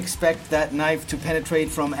 He didn't expect that knife to penetrate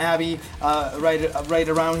from Abby right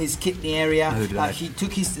around his kidney area. He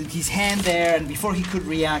took his hand there, and before he could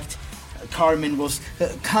react, Carmen was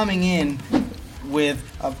coming in with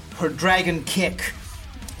her dragon kick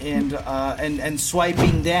and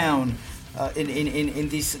swiping down in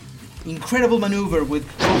this incredible maneuver with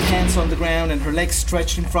both hands on the ground and her legs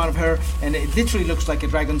stretched in front of her, and it literally looks like a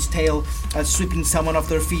dragon's tail sweeping someone off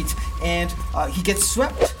their feet, and he gets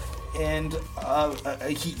swept, and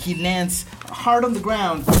he lands hard on the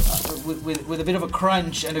ground with a bit of a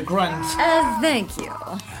crunch and a grunt. Thank you.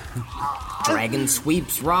 Dragon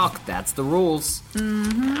sweeps rock, that's the rules.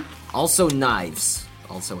 Mm-hmm. Also knives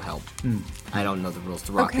also help. I don't know the rules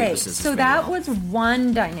to rock, paper, scissors. So that was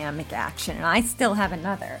one dynamic action, and I still have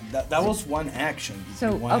another. That was one action.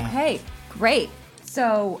 So, okay, great.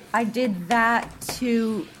 So I did that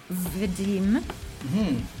to Vadim.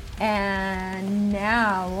 Mm-hmm. And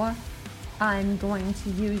now I'm going to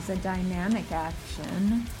use a dynamic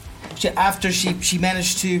action. After she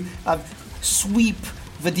managed to sweep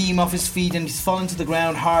Vadim off his feet and he's fallen to the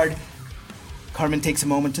ground hard, Carmen takes a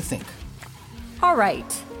moment to think. All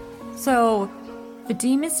right. So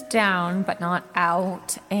Vadim is down but not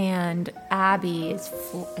out, and Abby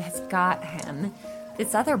has got him.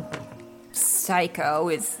 This other psycho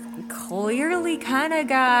is clearly kind of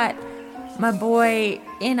got my boy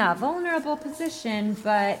in a vulnerable position,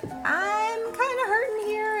 but I'm kind of hurting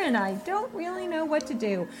here and I don't really know what to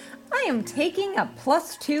do. I am taking a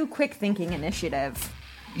 +2 quick thinking initiative.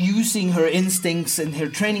 Using her instincts and her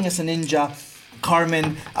training as a ninja,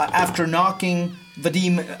 Carmen, after knocking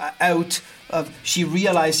Vadim out, she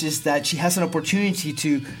realizes that she has an opportunity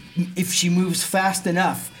to, if she moves fast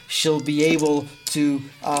enough, she'll be able to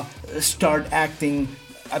start acting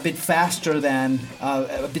a bit faster than,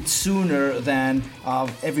 a bit sooner than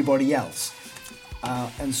everybody else.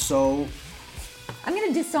 And so... I'm going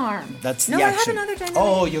to disarm. That's no, the action. I have another dynamic.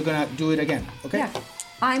 Oh, you're going to do it again. Okay. Yeah.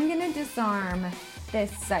 I'm going to disarm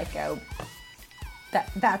this psycho.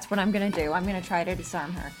 That's what I'm going to do. I'm going to try to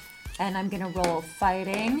disarm her. And I'm going to roll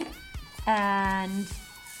fighting and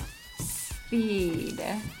speed.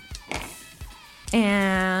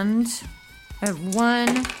 And I have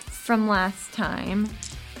 1 from last time.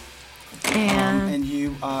 And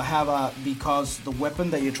you have because the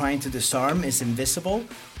weapon that you're trying to disarm is invisible,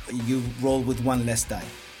 you roll with 1 less die.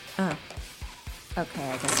 Oh. Okay,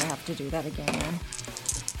 I guess I have to do that again then.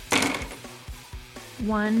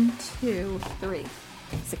 1, 2, 3.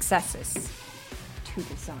 Successes to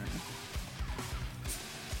disarm.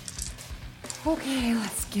 Okay,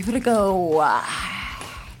 let's give it a go.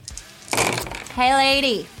 Hey,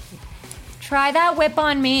 lady. Try that whip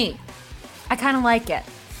on me. I kind of like it.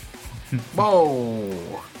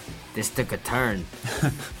 Whoa. This took a turn.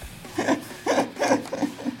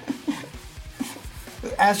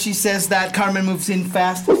 As she says that, Carmen moves in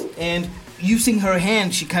fast, and using her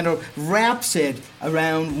hand, she kind of wraps it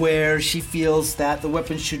around where she feels that the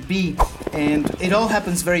weapon should be. And it all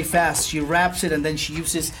happens very fast. She wraps it, and then she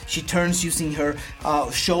turns using her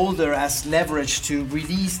shoulder as leverage to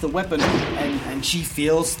release the weapon. And she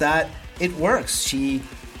feels that it works. She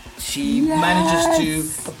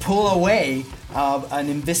manages to pull away an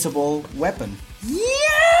invisible weapon.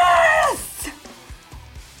 Yes!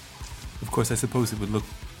 Of course, I suppose it would look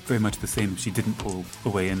very much the same if she didn't pull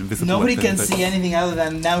away an invisible Nobody weapon. can see anything other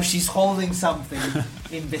than now she's holding something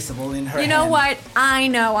invisible in her hand. You know what? I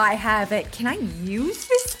know I have it. Can I use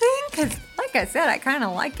this thing? Because, like I said, I kind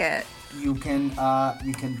of like it. You can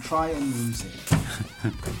try and use it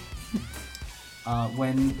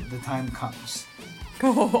when the time comes.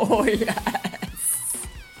 Oh, yes.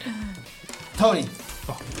 Tony.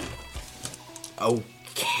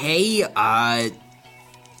 Okay,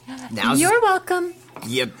 now's... You're welcome.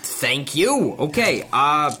 Yep, thank you. Okay,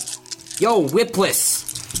 yo, Whipless.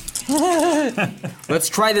 Let's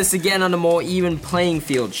try this again on a more even playing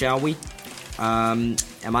field, shall we? Am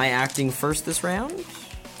I acting first this round?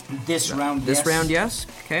 This round, This round, yes.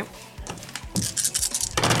 Okay.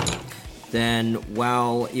 Then,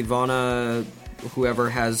 while Ivana, whoever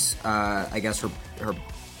has, I guess her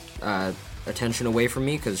attention away from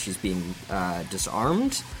me because she's being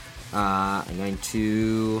disarmed, I'm going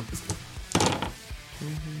to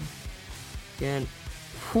again.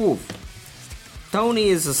 Whew. Tony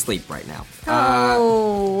is asleep right now.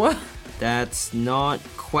 Oh. That's not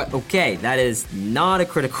quite okay. That is not a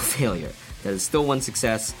critical failure. That is still one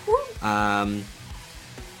success. Going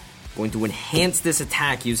to enhance this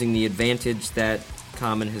attack using the advantage that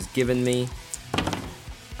Common has given me.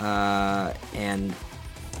 And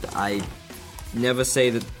I never say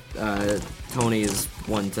that Tony is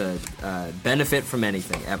one to benefit from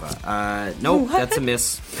anything, ever. Nope, that's a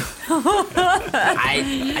miss.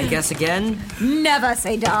 I guess again? Never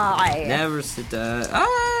say die. Never say die.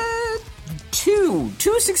 Two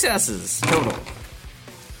successes total.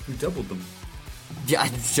 You doubled them. Yeah,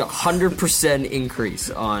 100% increase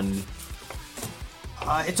on...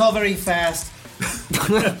 It's all very fast.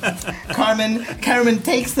 Carmen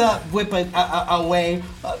takes the whip away.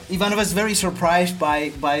 Ivanova's very surprised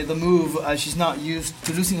by the move. She's not used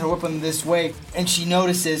to losing her weapon this way, and she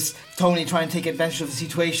notices Tony trying to take advantage of the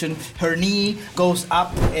situation. Her knee goes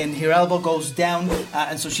up and her elbow goes down,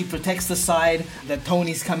 and so she protects the side that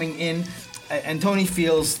Tony's coming in. And Tony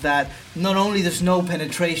feels that not only there's no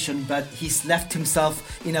penetration, but he's left himself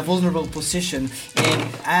in a vulnerable position. And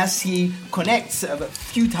as he connects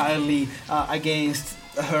futilely against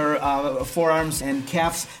her forearms and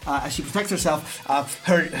calves, as she protects herself,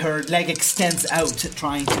 her leg extends out,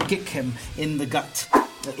 trying to kick him in the gut.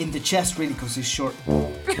 In the chest, really, because he's short.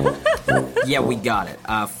 Yeah, we got it.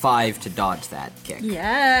 5 to dodge that kick.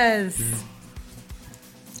 Yes.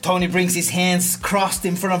 Tony brings his hands crossed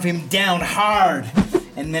in front of him down hard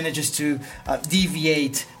and manages to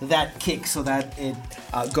deviate that kick so that it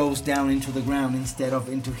goes down into the ground instead of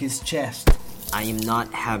into his chest. I am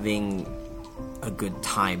not having a good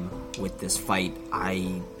time with this fight.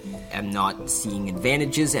 I am not seeing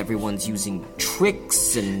advantages. Everyone's using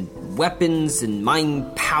tricks and weapons and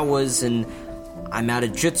mind powers, and I'm out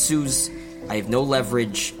of jutsus. I have no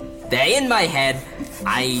leverage. They're in my head.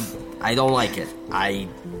 I don't like it. I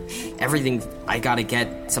gotta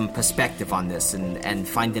get some perspective on this and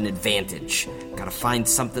find an advantage. Gotta find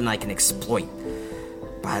something I can exploit.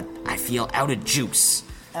 But I feel out of juice.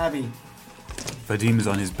 Abby. Vadim is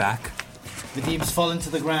on his back. Vadim's fallen to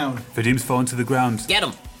the ground. Vadim's fallen to the ground. Get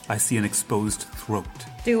him! I see an exposed throat.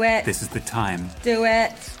 Do it. This is the time. Do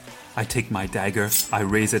it. I take my dagger, I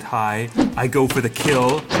raise it high, I go for the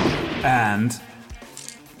kill, and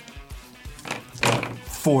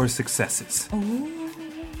 4 successes. Ooh.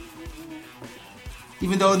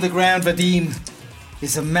 Even though in the ground, Vadim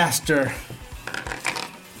is a master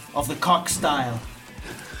of the cock style.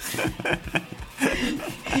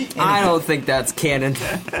 I don't think that's canon.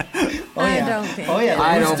 I don't think. Oh yeah,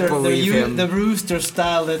 I don't believe him. The rooster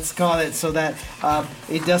style, let's call it, so that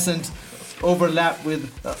it doesn't overlap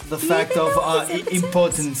with the fact of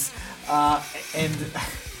impotence, and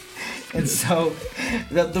so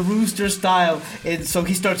the rooster style. And so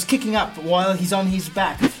he starts kicking up while he's on his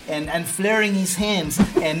back and flaring his hands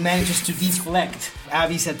and manages to deflect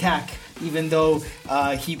Abby's attack. Even though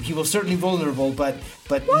he was certainly vulnerable, but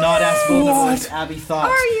not as vulnerable as Abby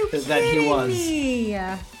thought that he was. Me?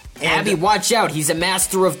 Abby, watch out! He's a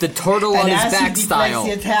master of the turtle on his back style. And as he deflects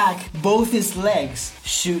the attack, both his legs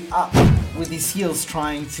shoot up with his heels,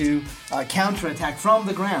 trying to counterattack from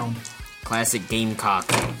the ground. Classic gamecock.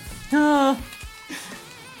 Oh.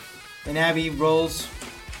 And Abby rolls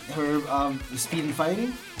her speed in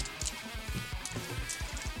fighting.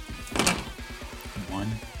 1.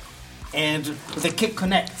 And the kick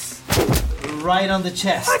connects right on the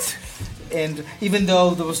chest. What? And even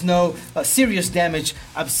though there was no serious damage,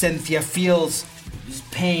 Absentia feels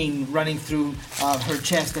pain running through her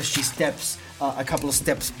chest as she steps a couple of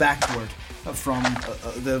steps backward from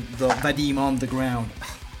the Vadim on the ground.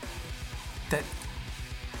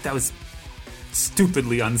 That was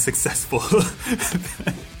stupidly unsuccessful.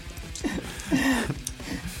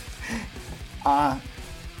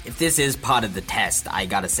 If this is part of the test, I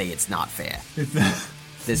gotta say it's not fair.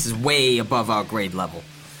 This is way above our grade level.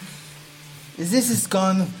 This has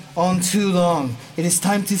gone on too long. It is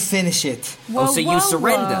time to finish it. Whoa, so you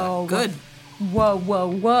surrender. Good. Whoa.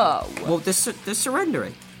 Well, they're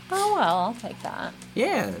surrendering. Oh, well, I'll take that.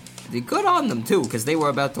 Yeah, they're good on them, too, because they were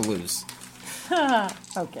about to lose.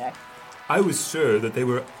 Okay. I was sure that they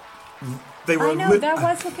were I know, that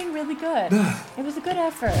was looking really good. It was a good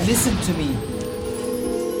effort. Listen to me,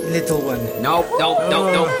 little one. No.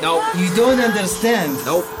 You don't understand.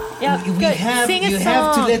 Nope. Yeah, You good. have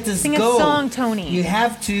to let us Sing go. a song, Tony. You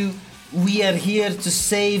have to. We are here to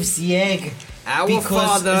save the egg. Our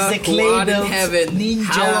because Father, the who art in Claybelt heaven, ninja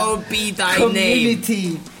hallowed be thy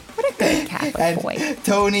community. What a good Kappa And boy.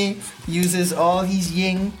 Tony uses all his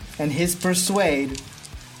yin and his persuade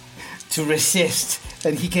to resist,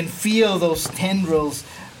 and he can feel those tendrils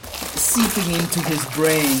seeping into his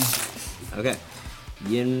brain. Okay.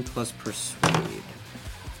 Yin plus persuade.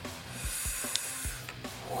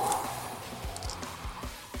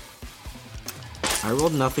 I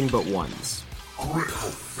rolled nothing but ones. Critical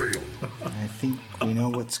fail. I think we know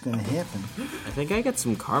what's going to happen. I think I get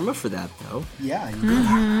some karma for that, though. Yeah, you In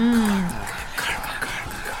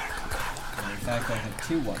fact, I have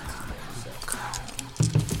 2 ones.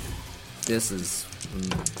 This is...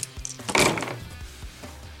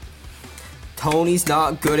 Tony's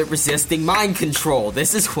not good at resisting mind control.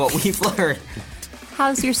 This is what we've learned.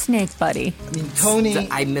 How's your snake, buddy? I mean, Tony.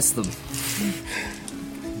 I miss them.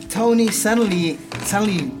 Tony suddenly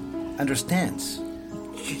understands.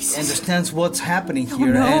 Understands what's happening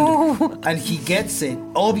here, and he gets it.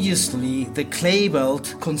 Obviously, the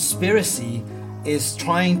Claybelt conspiracy is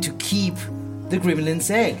trying to keep the Gremlin's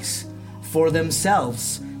eggs for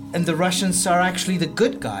themselves, and the Russians are actually the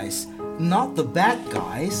good guys, not the bad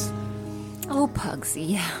guys. Oh,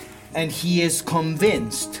 Pugsy. And he is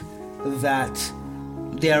convinced that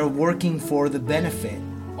they are working for the benefit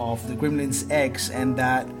of the Gremlin's eggs, and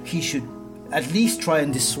that he should at least try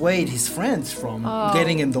and dissuade his friends from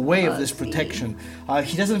getting in the way of this protection.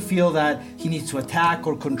 He doesn't feel that he needs to attack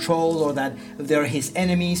or control or that they're his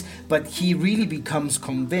enemies, but he really becomes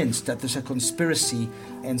convinced that there's a conspiracy,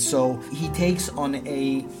 and so he takes on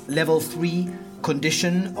a level 3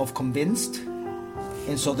 condition of convinced,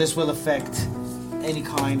 and so this will affect any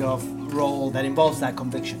kind of role that involves that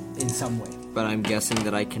conviction in some way. But I'm guessing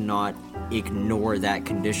that I cannot ignore that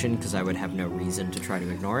condition because I would have no reason to try to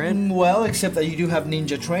ignore it. Well, except that you do have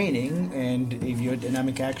ninja training, and if your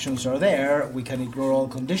dynamic actions are there, we can ignore all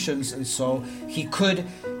conditions, and so he could,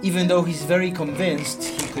 even though he's very convinced,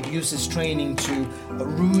 he could use his training to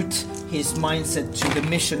root his mindset to the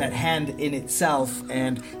mission at hand in itself,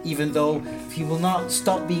 and even though he will not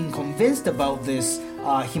stop being convinced about this,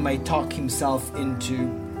 he might talk himself into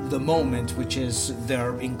the moment, which is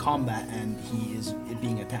they're in combat and he is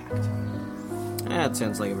being attacked. That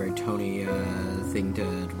sounds like a very Tony thing to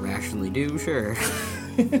rationally do, sure.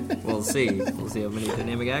 We'll see. We'll see how many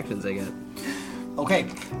dynamic actions I get. Okay,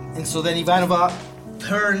 and so then Ivanova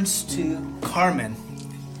turns to Carmen.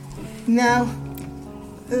 Now,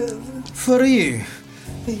 for you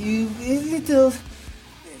little...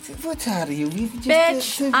 What are you?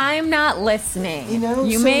 Bitch, I'm not listening. You know,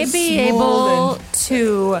 you so may be small able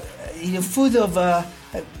to... Food of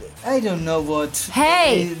I don't know what.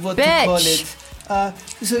 Hey, what bitch. to call it.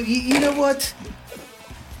 So you know what?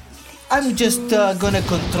 I'm just gonna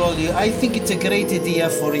control you. I think it's a great idea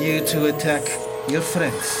for you to attack your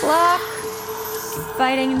friends. Block.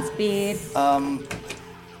 Fighting and speed.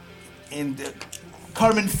 And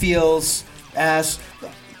Carmen feels as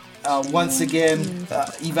once again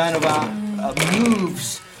Ivanova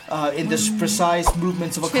moves in the precise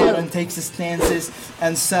movements of a car and takes the stances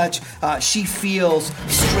and such. She feels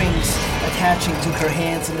strings attaching to her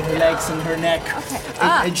hands and her legs and her neck.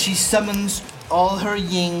 Okay. And she summons all her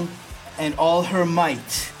yin and all her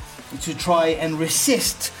might to try and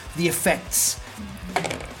resist the effects.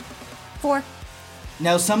 4.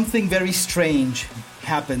 Now something very strange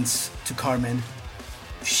happens to Carmen.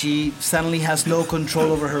 She suddenly has no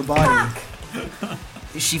control over her body.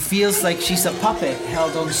 She feels like she's a puppet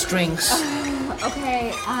held on strings.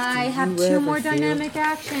 Okay, I have 2 more dynamic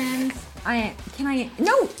actions.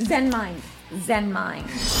 No, Zen Mind.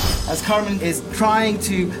 As Carmen is trying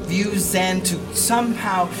to use Zen to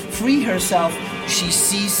somehow free herself, she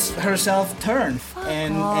sees herself turn,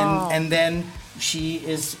 and then she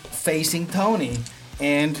is facing Tony,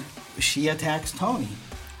 and she attacks Tony.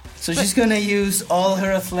 So she's gonna use all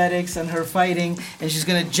her athletics and her fighting, and she's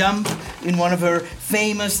gonna jump in one of her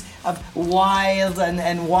famous, wild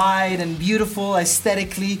and wide and beautiful,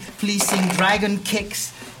 aesthetically pleasing dragon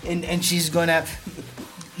kicks, and she's gonna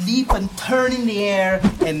leap and turn in the air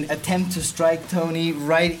and attempt to strike Tony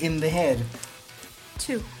right in the head.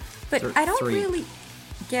 2. But I don't 3. really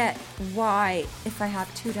get why, if I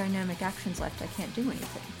have 2 dynamic actions left, I can't do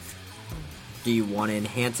anything. Do you want to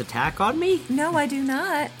enhance attack on me? No, I do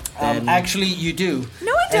not. Actually, you do.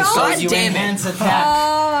 No, I don't. And so God you damn it. enhance attack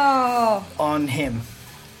Oh. on him.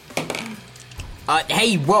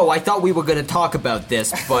 Hey, whoa, I thought we were going to talk about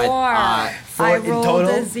this, but... 4. I in rolled total?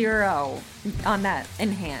 a 0 on that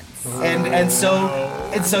enhance. And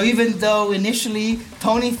so even though initially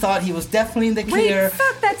Tony thought he was definitely in the clear, Wait,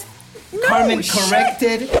 fuck, that's... No, Carmen shit.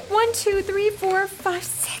 corrected. 1, 2, 3, 4, 5,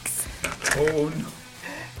 6. Oh, no.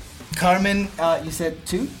 Carmen, you said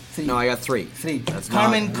 2? 3. No, I got 3. 3. That's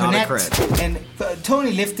Carmen not a connects, crit. and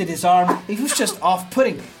Tony lifted his arm. It was just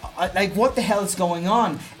off-putting. Like, what the hell is going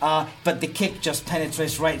on? But the kick just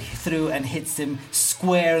penetrates right through and hits him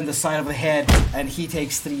square in the side of the head, and he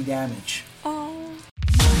takes 3 damage. Oh.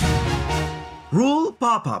 Rule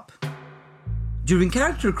pop-up. During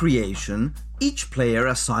character creation, each player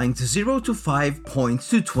assigns 0 to 5 points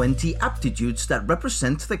to 20 aptitudes that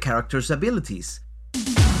represent the character's abilities.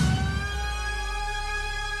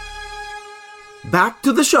 Back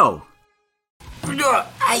to the show.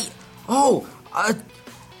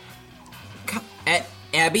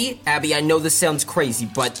 Abby, I know this sounds crazy,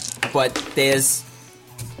 but there's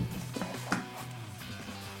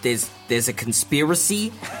a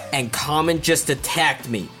conspiracy, and Carmen just attacked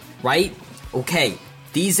me, right? Okay,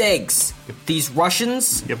 these eggs, these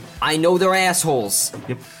Russians, I know they're assholes.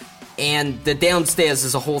 Yep. And the downstairs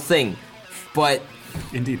is a whole thing, but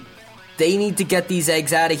Indeed. they need to get these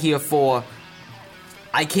eggs out of here for...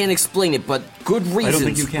 I can't explain it, but good reasons,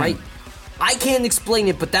 think you can. right? I can't explain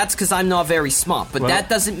it, but that's because I'm not very smart. But Well, that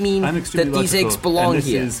doesn't mean I'm that extremely these logical, eggs belong and this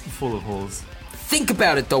here. is full of holes. Think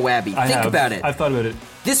about it, though, Abby. Think about it. I've thought about it.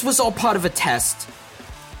 This was all part of a test.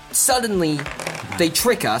 Suddenly, they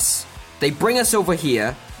trick us. They bring us over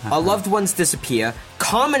here. Our loved ones disappear.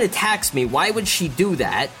 Carmen attacks me. Why would she do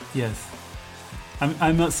that? Yes.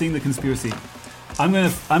 I'm not seeing the conspiracy. I'm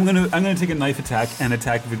gonna take a knife attack and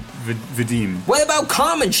attack Vadim. What about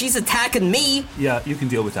Carmen? She's attacking me. Yeah, you can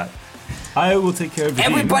deal with that. I will take care of Vadim.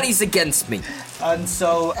 Everybody's against me. And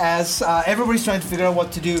so, as everybody's trying to figure out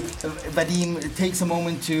what to do, Vadim takes a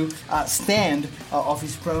moment to stand off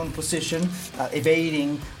his prone position,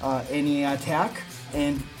 evading any attack,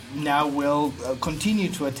 and now will continue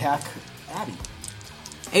to attack Abby.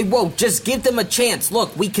 Hey, whoa, just give them a chance.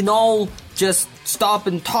 Look, we can all just stop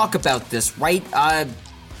and talk about this, right? And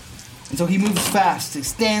so he moves fast. He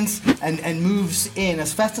stands and moves in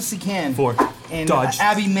as fast as he can. 4. And Dodge.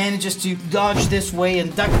 Abby manages to dodge this way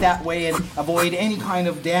and duck that way and avoid any kind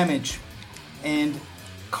of damage. And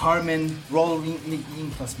Carmen, roll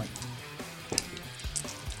lean plus might.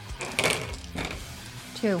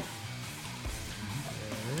 2.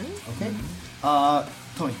 Okay.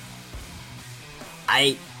 Tony.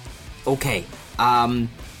 Okay.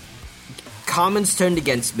 Carmen's turned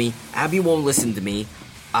against me. Abby won't listen to me.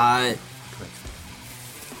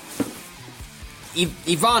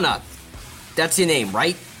 Ivana. That's your name,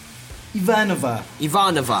 right? Ivanova.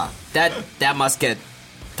 Ivanova. That must get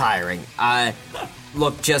tiring.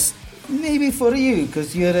 Look, just... Maybe for you,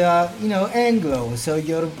 because you're, Anglo, so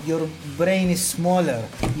your brain is smaller.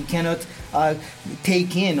 You cannot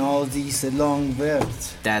take in all these long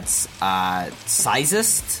words. That's,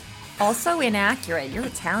 sizist? Also inaccurate. You're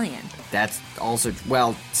Italian. That's also,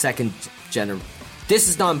 well, second generation. This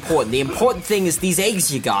is not important. The important thing is these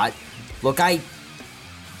eggs you got. Look, I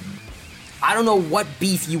don't know what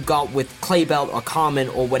beef you got with Claybelt or Carmen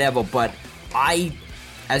or whatever, but I,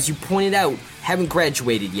 as you pointed out, haven't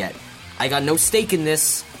graduated yet. I got no stake in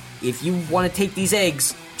this. If you want to take these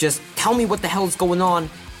eggs, just tell me what the hell is going on,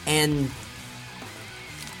 and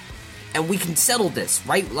we can settle this,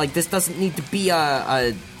 right? Like, this doesn't need to be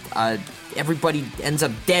a everybody ends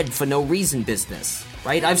up dead for no reason business,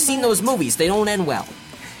 right? I've seen those movies. They don't end well.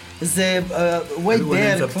 The White Everyone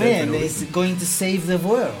Bear ends up dead clan for no is reason. going to save the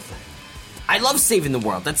world. I love saving the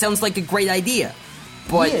world. That sounds like a great idea.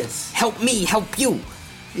 But Yes. help me, help you.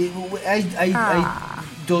 I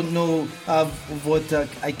don't know what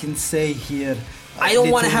I can say here. I don't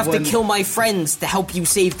want to Little have to one. kill my friends to help you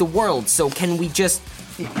save the world. So can we just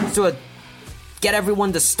sort of get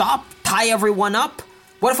everyone to stop? Tie everyone up?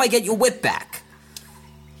 What if I get your whip back?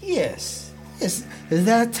 Yes. Yes,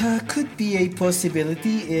 that could be a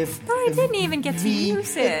possibility if... But I didn't even get to we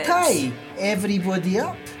use it. tie everybody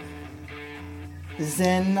up.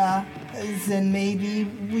 Then maybe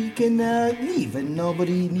we can leave and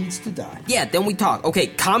nobody needs to die. Yeah, then we talk. Okay,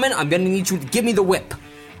 Carmen, I'm gonna need you to give me the whip.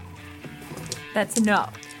 That's a no.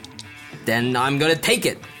 Then I'm gonna take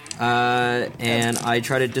it. And I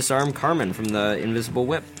try to disarm Carmen from the invisible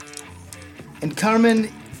whip. And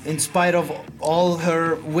Carmen, in spite of all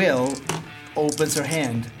her will, opens her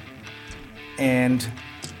hand. And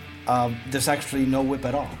there's actually no whip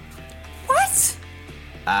at all. What?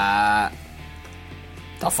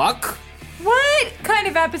 The fuck? What kind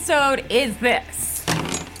of episode is this?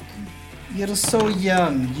 You're so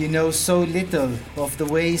young, you know so little of the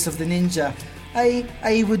ways of the ninja.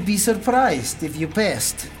 I would be surprised if you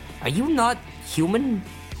passed. Are you not human?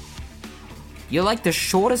 You're like the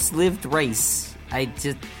shortest lived race.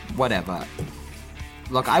 Whatever.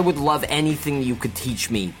 Look, I would love anything you could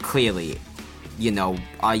teach me, clearly. You know,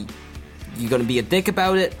 you're gonna be a dick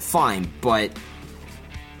about it? Fine, but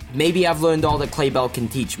maybe I've learned all that Claybell can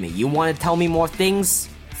teach me. You wanna tell me more things?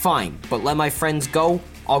 Fine, but let my friends go,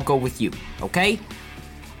 I'll go with you, okay?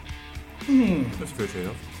 That's a fair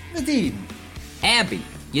trade-off. Vadim, Abby,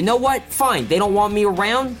 you know what? Fine, they don't want me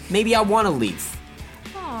around, maybe I wanna leave.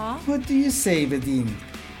 Aw. what do you say, Vadim?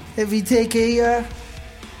 If we take a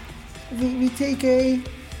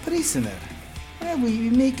prisoner. We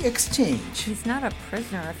make exchange. He's not a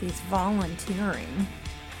prisoner if he's volunteering.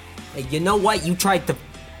 Hey, you know what? You tried to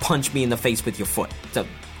punch me in the face with your foot.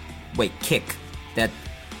 Wait, kick.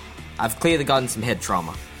 I've clearly gotten some head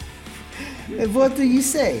trauma. What do you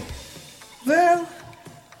say? Well,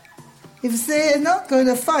 if they're not going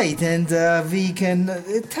to fight and we can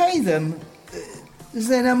tie them,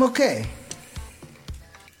 then I'm okay.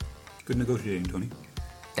 Good negotiating, Tony.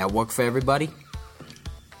 That work for everybody?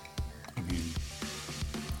 I mean,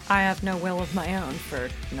 I have no will of my own for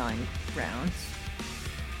 9 rounds.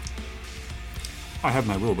 I have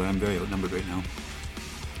my will, but I'm very outnumbered right now.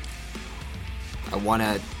 I want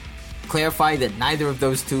to clarify that neither of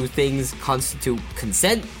those two things constitute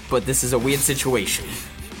consent, but this is a weird situation.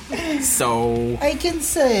 So... I can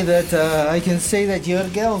say that your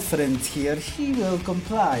girlfriend here, she will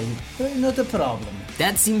comply. Not a problem.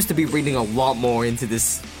 That seems to be reading a lot more into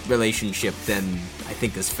this relationship than I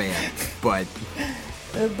think is fair, but...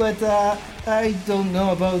 But I don't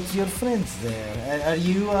know about your friends there. Are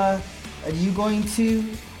you going to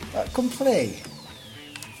comply?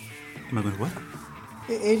 Am I going to what?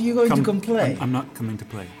 Are you going to comply? I'm not coming to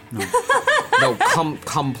play. No. No,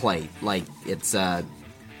 come play. Like, it's,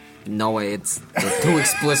 no way, it's too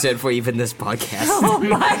explicit for even this podcast. Oh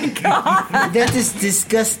my god! That is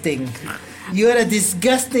disgusting. You're a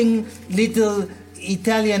disgusting little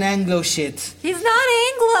Italian Anglo shit. He's not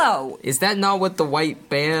Anglo! Is that not what the white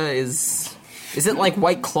bear is? Is it like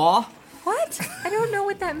White Claw? What? I don't know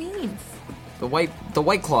what that means. The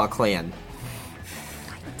White Claw clan.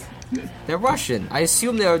 They're Russian. I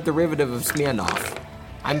assume they're a derivative of Smirnoff.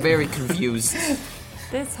 I'm very confused.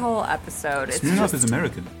 This whole episode is Smirnoff is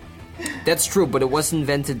American. That's true, but it was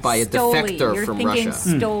invented by a defector You're from thinking Russia.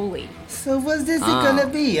 Stoli. So what's this gonna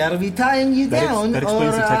be? Are we tying you down that or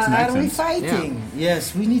explains the Texan are we accents. fighting? Yeah.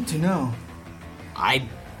 Yes, we need to know. I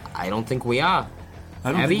don't think we are.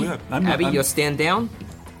 I don't Abby, think we are. I'm not- Abby, I'm- you'll stand down,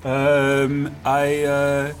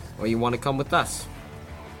 I or you want to come with us?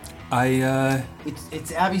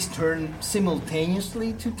 It's Abby's turn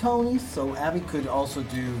simultaneously to Tony, so Abby could also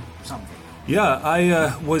do something.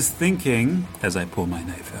 I was thinking, as I pull my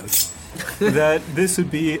knife out, that this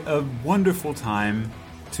would be a wonderful time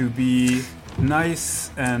to be nice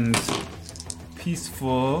and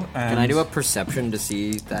peaceful and... Can I do a perception to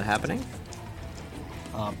see that happening?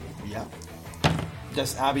 Yeah.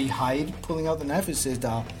 Does Abby hide pulling out the knife? Is it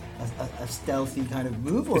a stealthy kind of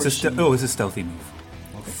move? Or It's a stealthy move.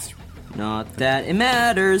 Okay. Not that it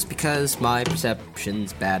matters, because my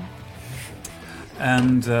perception's bad.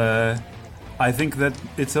 And I think that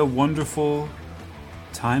it's a wonderful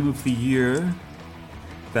time of the year,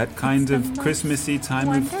 that kind the of most Christmassy time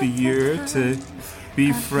of the wonderful year time to be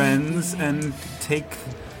of the friends year. and take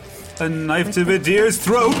a knife to the deer's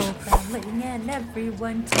throat. And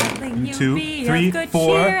everyone telling you 2, be 3, of good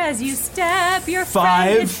 4, cheer as you stab your 5.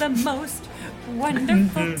 friend. It's the most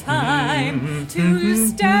wonderful time to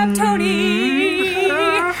stab Tony.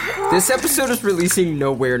 This episode is releasing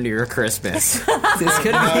nowhere near Christmas. It's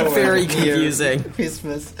gonna be very confusing.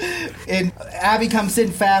 Christmas. And Abby comes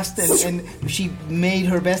in fast, and she made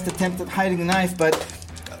her best attempt at hiding the knife, but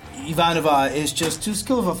Ivanova is just too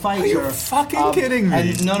skilled of a fighter. Are you fucking kidding me?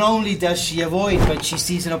 And not only does she avoid, but she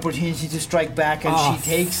sees an opportunity to strike back, and she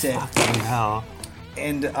takes it. Fucking hell.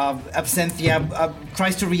 And Absenthia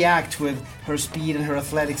tries to react with her speed and her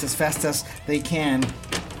athletics as fast as they can.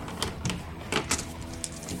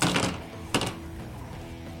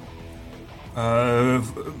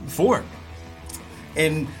 Four.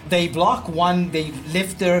 And they block one, they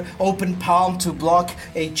lift their open palm to block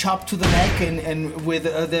a chop to the neck, and with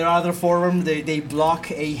their other forearm, they block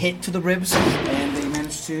a hit to the ribs, and they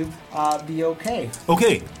manage to be okay.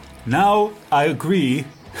 Okay, now I agree.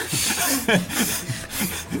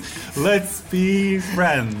 Let's be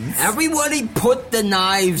friends. Everybody put the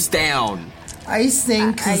knives down. I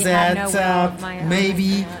think I that have no will of my own.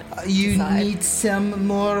 maybe I can't you decide. need some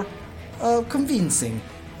more convincing.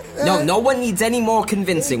 No one needs any more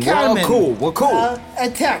convincing. We're all Carmen, cool. We're cool.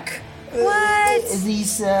 Attack. What?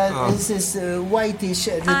 This is whitish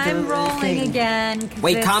little I'm rolling thing. again. 'cause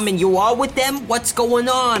Wait, it's- Carmen, you are with them? What's going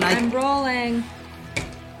on? I'm rolling.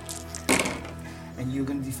 And you're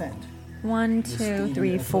gonna defend. 1, 2,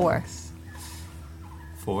 3, 4.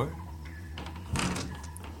 4.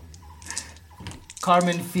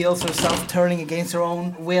 Carmen feels herself turning against her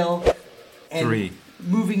own will and 3.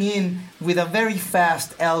 moving in with a very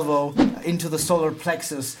fast elbow into the solar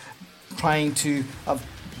plexus, trying to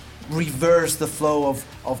reverse the flow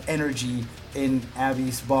of energy in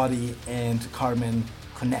Abby's body, and Carmen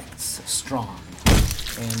connects strong.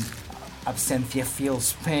 And Absenthia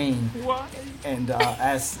feels pain. What? And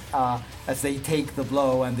as they take the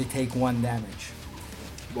blow, and they take 1 damage.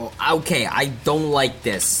 Well, okay, I don't like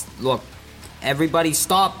this. Look, everybody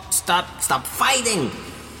stop fighting.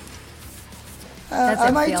 Doesn't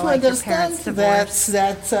Am I feel to like your understand parents'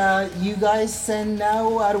 that you guys and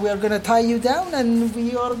now we are gonna tie you down and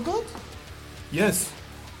we are good? Yes.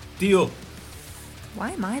 Deal.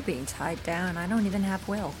 Why am I being tied down? I don't even have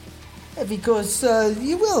will. Because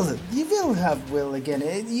you will have will again,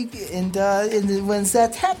 and when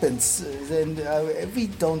that happens, then we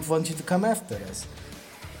don't want you to come after us.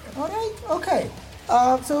 All right, okay.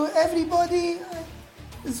 So everybody,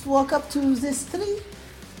 just walk up to this tree,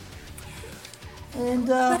 and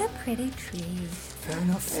What a pretty tree. fair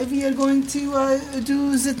enough. We are going to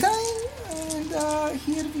do the time, and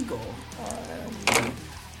here we go.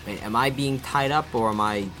 Wait, am I being tied up or am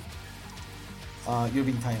I... You're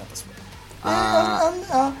being tied up as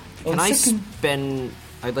well. Can I spend...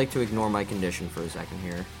 I'd like to ignore my condition for a second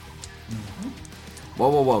here.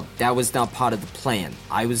 Whoa. That was not part of the plan.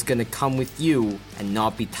 I was gonna come with you and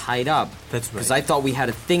not be tied up. That's right. Because I thought we had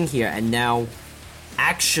a thing here, and now...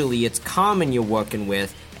 Actually, it's Carmen you're working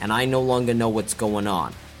with, and I no longer know what's going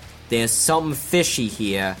on. There's something fishy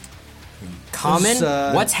here. Carmen,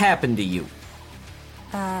 what's happened to you?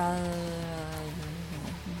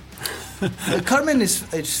 Carmen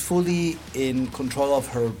is fully in control of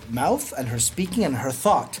her mouth and her speaking and her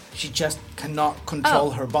thought. She just cannot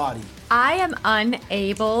control her body. I am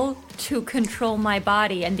unable to control my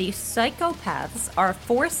body, and these psychopaths are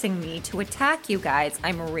forcing me to attack you guys.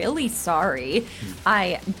 I'm really sorry.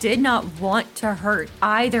 I did not want to hurt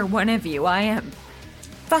either one of you. I am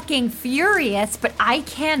fucking furious, but I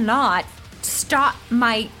cannot stop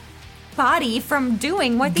my body from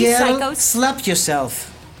doing what these Girl, psychos... slap yourself.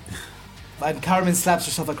 And Carmen slaps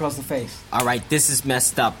herself across the face. Alright, this is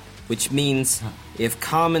messed up. Which means, if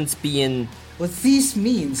Carmen's being... What this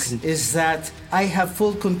means is that I have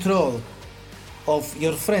full control of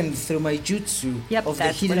your friend through my jutsu Yep, of the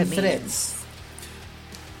that's what hidden it means. threads.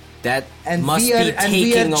 That And must we are- be and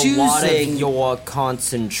we taking are a lot of choosing- your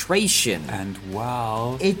concentration. And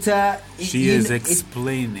while It she is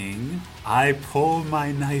explaining, I pull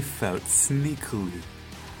my knife out sneakily.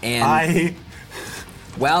 And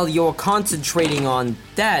while you're concentrating on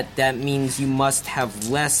that, that means you must have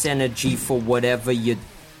less energy for whatever you're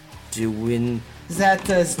doing. That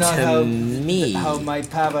is not To me. how my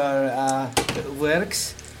power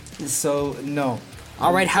works. So no.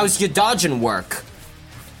 Alright, how's your dodging work?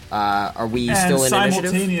 Are we And still in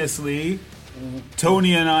initiative? simultaneously,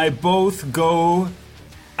 Tony and I both go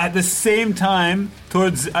at the same time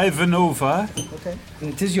towards Ivanova. Okay.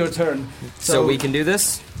 It is your turn. So we can do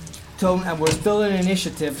this? Tone, and we're still in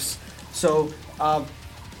initiatives. So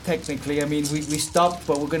technically, I mean, we stopped,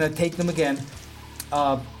 but we're gonna take them again.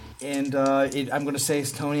 I'm gonna say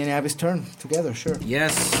it's Tony and Abby's turn together. Sure.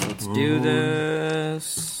 Yes, let's do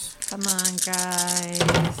this. Come on, guys.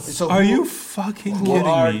 So Are who- you fucking Who kidding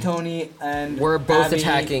are me? Tony and We're both Abby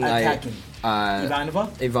attacking. Ivanova?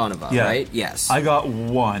 Ivanova, Yeah. right? Yes. I got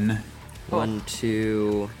 1. 1,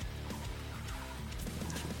 2.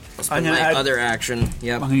 I'll I'm spend gonna my add- other action.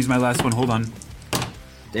 Yep. I'm gonna use my last one. Hold on.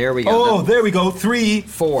 There we go. Oh, there we go. 3,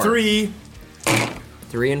 4. 3.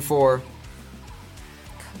 3 and 4.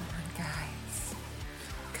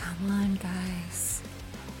 Come on, guys.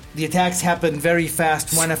 The attacks happen very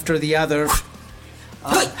fast, one after the other.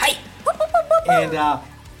 Hey!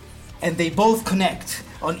 And they both connect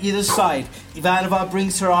on either side. Ivanova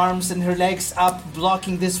brings her arms and her legs up,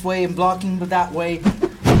 blocking this way and blocking that way.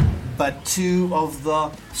 But 2 of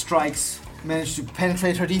the strikes manage to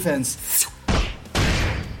penetrate her defense.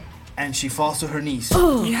 And she falls to her knees.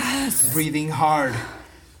 Oh, yes. Breathing hard.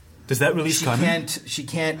 Does that release Carmen? She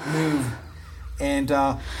can't move. And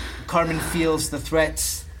Carmen feels the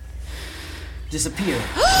threats disappear.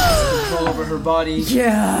 Control over her body.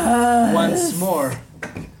 Yes. Once more.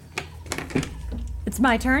 It's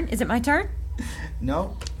my turn. Is it my turn?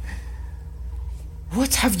 No.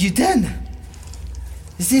 What have you done?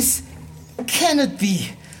 This cannot be.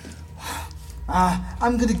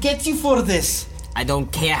 I'm gonna get you for this. I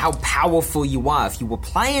don't care how powerful you are. If you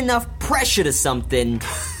apply enough pressure to something,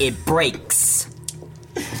 it breaks.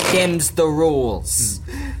 Them's the rules.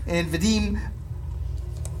 And Vadim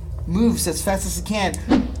moves as fast as he can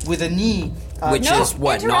with a knee. Which No, is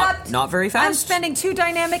what? interrupt. Not very fast? I'm spending 2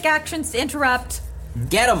 dynamic actions to interrupt.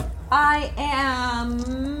 Get him. I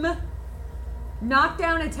am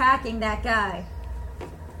knockdown attacking that guy.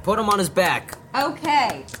 Put him on his back.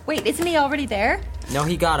 Okay. Wait, isn't he already there? No,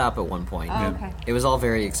 he got up at one point. Oh, okay. It was all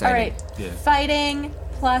very All exciting. right. Yeah. Fighting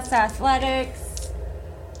plus athletics.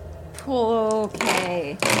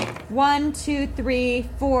 Okay. 1, 2, 3,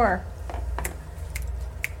 4.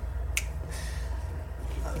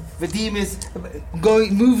 Vadim is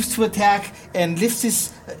moves to attack and lifts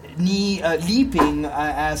his knee, leaping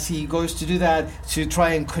as he goes to do that to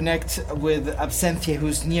try and connect with Absentia,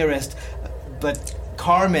 who's nearest. But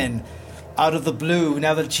Carmen, out of the blue,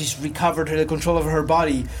 now that she's recovered her control over her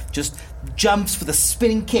body, just jumps with a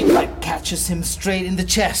spinning kick that catches him straight in the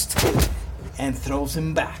chest and throws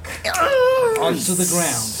him back onto the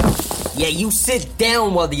ground. Yeah, you sit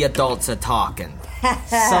down while the adults are talking.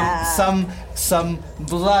 Some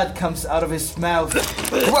blood comes out of his mouth,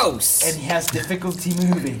 Gross. and he has difficulty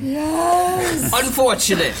moving.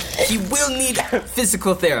 Unfortunate. He will need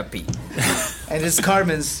physical therapy. And it's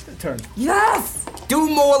Carmen's turn. Yes! Do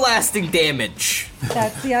more lasting damage.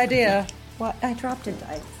 That's the idea. What? I dropped a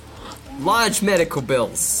dice. Large medical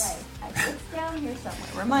bills. It's down here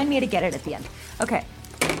somewhere. Remind me to get it at the end. Okay.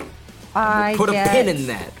 I Put a get- pin in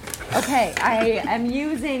that. Okay, I am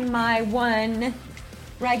using my 1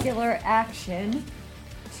 regular action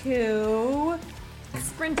to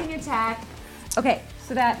sprinting attack. Okay,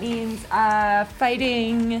 so that means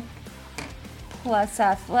fighting plus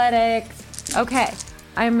athletics. Okay,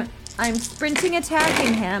 I'm sprinting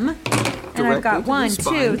attacking him, and I've got Directly to the 1, 2,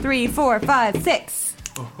 spine. 3, 4, 5, 6.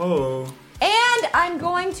 Oh. And I'm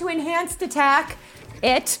going to enhanced attack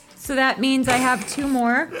it, so that means I have 2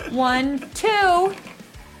 more. 1, 2.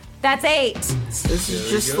 That's 8. This is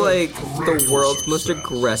just like the world's most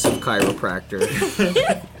aggressive chiropractor.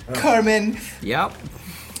 Carmen Yep.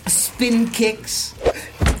 spin kicks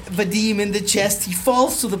Vadim in the chest. He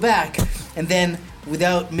falls to the back, and then,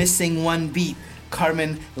 without missing one beat,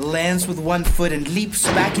 Carmen lands with 1 foot and leaps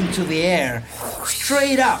back into the air,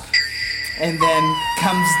 straight up, and then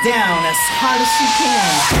comes down as hard as she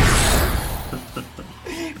can.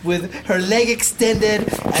 With her leg extended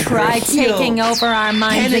and Try her heel taking over our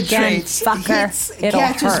minds again, penetrates, fucker. It'll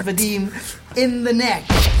catches hurt. Vadim in the neck,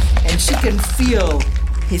 and she can feel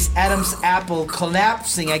his Adam's apple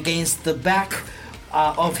collapsing against the back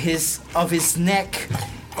of his neck,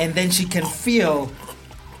 and then she can feel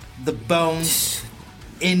the bones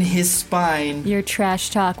in his spine. Your trash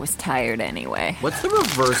talk was tired anyway. What's the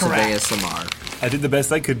reverse Correct. of ASMR? I did the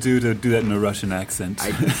best I could do to do that in a Russian accent.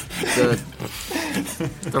 The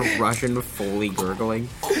Russian Foley gurgling.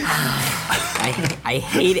 I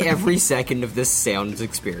hate every second of this sounds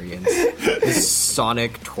experience. This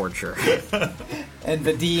sonic torture. And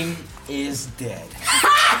Vadim is dead.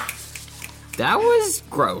 That was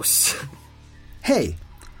gross. Hey,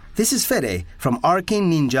 this is Fede from Arcane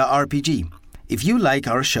Ninja RPG. If you like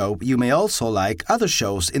our show, you may also like other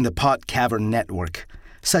shows in the Pod Cavern network,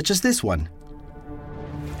 such as this one.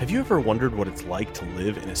 Have you ever wondered what it's like to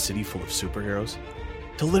live in a city full of superheroes?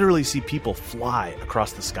 To literally see people fly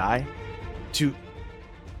across the sky?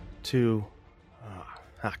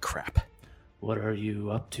 Crap. What are you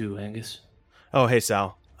up to, Angus? Oh, hey,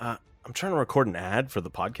 Sal. I'm trying to record an ad for the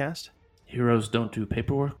podcast. Heroes don't do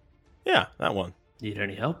paperwork? Yeah, that one. Need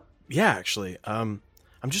any help? Yeah, actually. I'm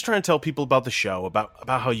just trying to tell people about the show, about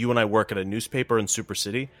how you and I work at a newspaper in Super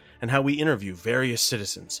City, and how we interview various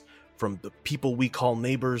citizens from the people we call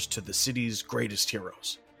neighbors to the city's greatest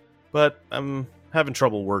heroes. But I'm having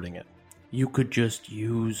trouble wording it. You could just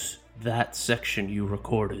use that section you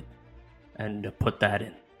recorded and put that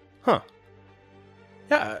in. Huh.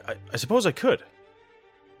 Yeah, I suppose I could.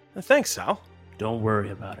 Thanks, Sal. Don't worry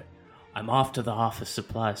about it. I'm off to the office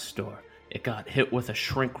supplies store. It got hit with a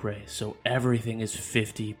shrink ray, so everything is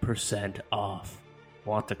 50% off.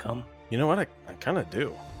 Want to come? You know what? I kind of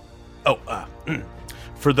do. Oh,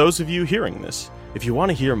 for those of you hearing this, if you want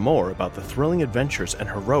to hear more about the thrilling adventures and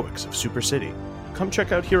heroics of Super City, come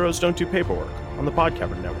check out Heroes Don't Do Paperwork on the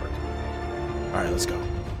Podcavern Network. All right, let's go.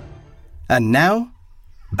 And now,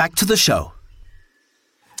 back to the show.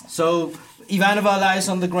 So Ivanova lies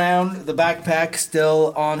on the ground, the backpack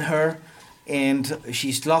still on her, and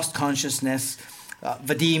she's lost consciousness.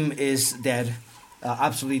 Vadim is dead,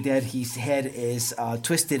 absolutely dead. His head is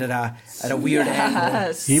twisted at a weird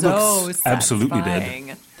angle. He looks absolutely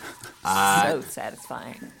dead. So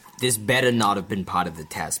satisfying. This better not have been part of the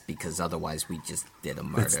test, because otherwise we just did a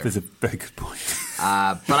murder. That's a very good point.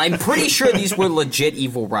 But I'm pretty sure these were legit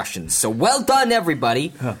evil Russians. So well done,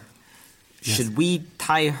 everybody. Yes. Should we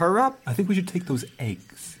tie her up? I think we should take those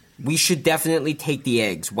eggs. We should definitely take the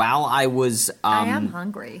eggs. While I was... I am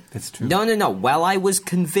hungry. That's true. No. While I was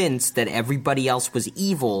convinced that everybody else was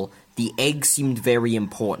evil, the eggs seemed very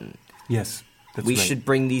important. Yes, that's We right. should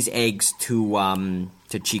bring these eggs to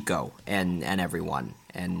Chico and everyone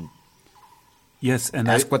and Yes, and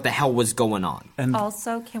ask what the hell was going on. And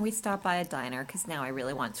Also, can we stop by a diner? Because now I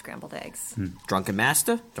really want scrambled eggs. Drunken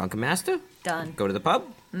Master? Done. Go to the pub?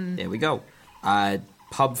 There we go.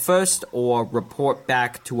 Pub first, or report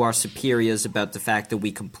back to our superiors about the fact that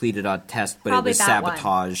we completed our test, but Probably it was that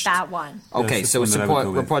sabotaged. That one. Okay, That's so the one that I would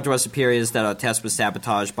go with. report to our superiors that our test was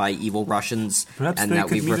sabotaged by evil Russians, Perhaps and they that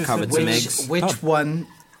could we've meet us recovered at some the- eggs. Which one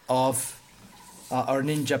of our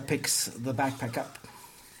ninja picks the backpack up?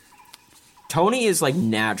 Tony is like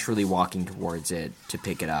naturally walking towards it to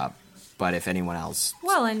pick it up, but if anyone else...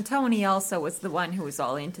 Well, and Tony also was the one who was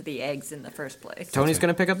all into the eggs in the first place. Tony's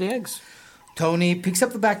gonna pick up the eggs. Tony picks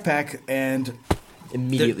up the backpack and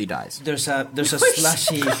Immediately dies. there's a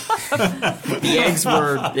slushy, The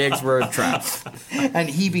eggs were trapped. and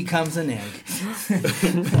he becomes an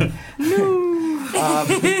egg.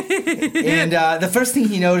 And the first thing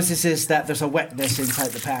he notices is that there's a wetness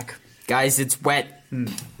inside the pack. Guys, it's wet.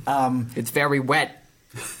 It's very wet.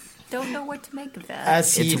 Don't know what to make of that.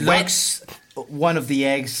 As he It's wet. looks, one of the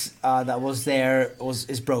eggs that was there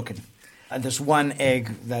is broken. And there's one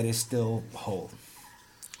egg that is still whole.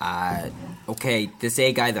 Okay, this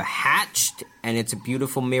egg either hatched, and it's a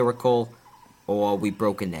beautiful miracle, or we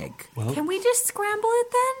broke an egg. well, Can we just scramble it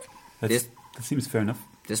then? This that seems fair enough.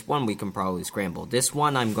 this one we can probably scramble. This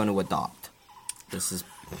one I'm going to adopt. This is...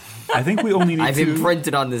 I think we only need I've to...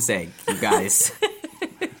 imprinted on this egg, you guys.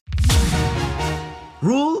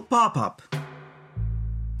 Rule pop-up.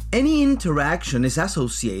 Any interaction is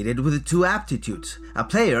associated with the two aptitudes. A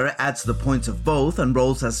player adds the points of both and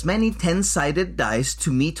rolls as many 10-sided dice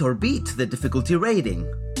to meet or beat the difficulty rating.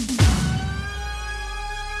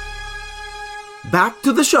 Back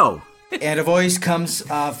to the show. And a voice comes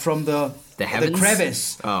from the heavens?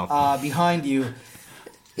 crevice Oh. behind you.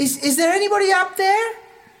 Is there anybody up there?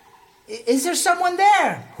 Is there someone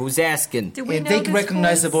there? Who's asking? Do we And know they this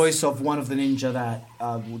recognize the voice? voice of one of the ninja that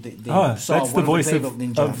they Ah, saw. that's the one voice the of-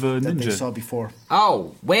 ninja of, that they Ninja. saw before.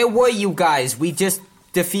 Oh, where were you guys? We just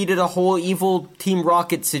defeated a whole evil Team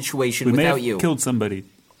Rocket situation We may without have you. killed somebody.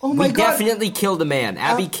 Oh my We god! definitely killed a man.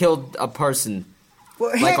 Abby killed a person.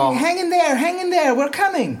 Well, like all- hang in there. We're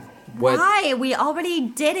coming. What? Why? We already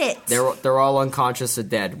did it. They're all unconscious or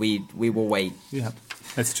dead. We will wait. Yeah,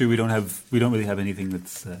 that's true. We don't really have anything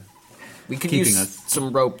that's... We could Keeping use us.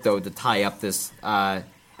 some rope though to tie up this.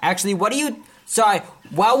 Actually, what do you? Sorry,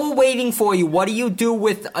 while we're waiting for you, what do you do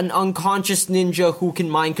with an unconscious ninja who can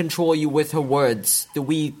mind control you with her words? Do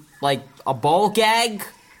we like a ball gag?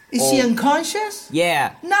 Is she unconscious?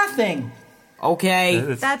 Yeah. Nothing. Okay.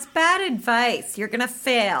 That's bad advice. You're gonna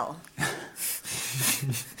fail.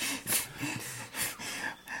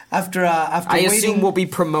 After I waiting, assume we'll be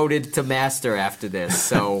promoted to master after this,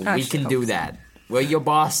 so we can do that. We're your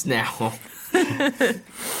boss now.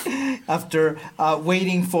 after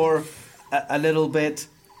waiting for a little bit,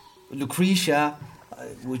 Lucretia,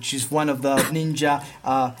 which is one of the ninja.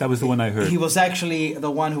 That was the one I heard. He was actually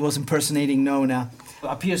the one who was impersonating Nona.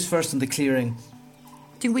 Appears first in the clearing.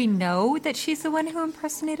 Do we know that she's the one who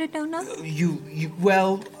impersonated Nona?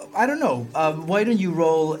 Well, I don't know. Why don't you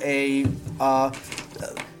roll a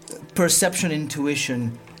perception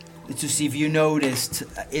intuition to see if you noticed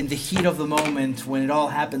in the heat of the moment when it all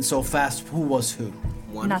happened so fast who was who?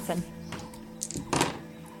 1. Nothing.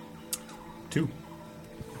 2.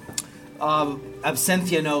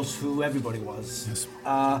 Absenthia knows who everybody was. Yes.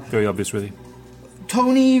 Very obvious, really.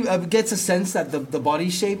 Tony gets a sense that the body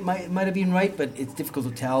shape might have been right, but it's difficult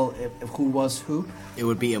to tell if who was who. It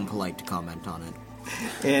would be impolite to comment on it.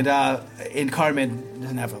 And Carmen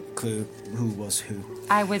doesn't have a clue who was who.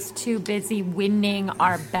 I was too busy winning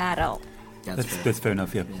our battle. That's fair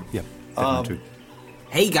enough, yeah. Yeah, definitely true.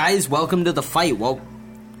 Hey guys, welcome to the fight. Well,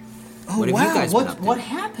 what have you guys been up to? What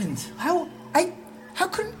happened? How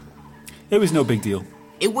couldn't... It was no big deal.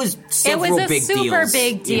 It was several big deals. It was a super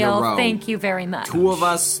big deal. In a row. Thank you very much. 2 of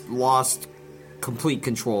us lost complete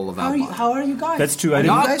control of our body. How are you guys? That's true. Are you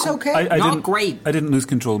guys okay? Not great. I didn't lose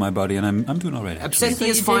control of my body, and I'm doing all right. Absenthia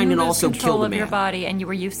is you fine didn't and lose also control killed a of man. your body, and you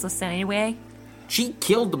were useless anyway. She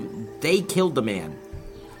killed him. They killed the man.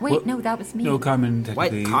 Wait, What? no, that was me. No, Carmen What?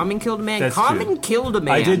 technically... Carmen killed a man? That's Carmen true. killed a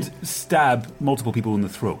man. I did stab multiple people in the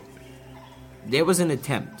throat. There was an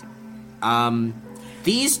attempt.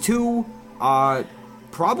 These 2 are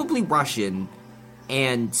probably Russian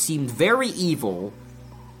and seemed very evil.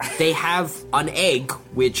 They have an egg,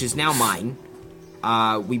 which is now mine.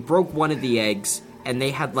 We broke one of the eggs, and they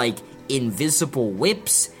had, like, invisible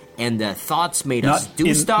whips, and the thoughts made us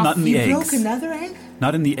do stuff. Not in the You eggs. broke another egg?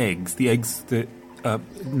 Not in the eggs. The eggs that...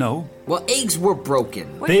 no. Well, eggs were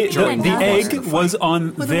broken. What do you The mean? egg was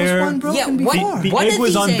on Well, there their... was one broken Yeah, what- before. The What egg are was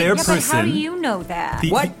these on their eggs? Yeah, but how do person. you know that?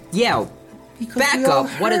 What? Yeah. Because Back we all up.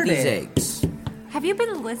 What are heard these it. eggs? Have you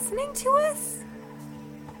been listening to us?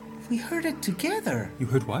 We heard it together. You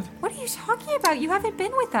heard what? What are you talking about? You haven't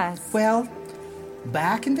been with us. Well,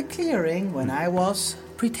 back in the clearing when I was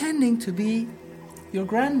pretending to be your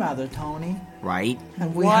grandmother, Tony, Right?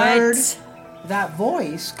 and we What? heard that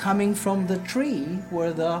voice coming from the tree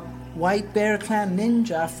where the White Bear Clan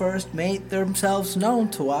ninja first made themselves known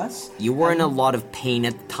to us. You were in a lot of pain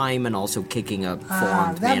at the time and also kicking a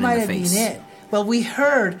four-armed That man might in have the face. been it. Well, we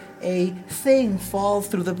heard a thing fall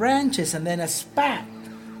through the branches and then a spat.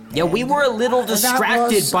 Yeah, we were a little That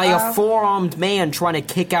distracted was, by a four-armed man trying to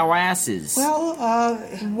kick our asses. Well,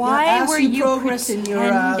 Why as were you you progress in your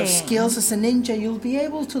pretending? skills as a ninja, you'll be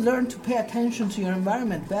able to learn to pay attention to your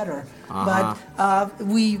environment better. But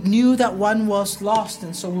we knew that one was lost,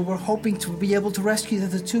 and so we were hoping to be able to rescue the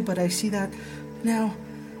other 2, but I see that now.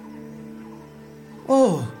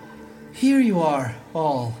 Oh, here you are,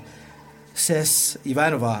 all, says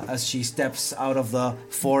Ivanova as she steps out of the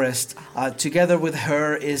forest. Together with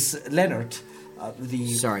her is Leonard.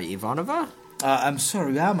 Sorry, Ivanova? I'm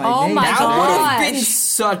sorry, my Oh name. my That God. would have been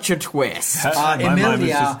such a twist. My mind was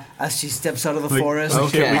Emilia, just- as she steps out of the Like, forest.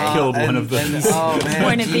 okay. we killed one of them. Oh man,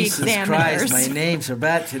 One of the Jesus examiners. Christ, my names are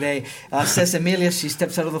bad today. Says Emilia, she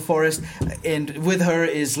steps out of the forest, and with her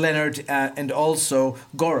is Leonard and also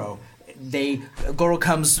Goro. Goro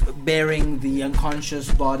comes bearing the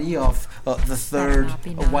unconscious body of the third not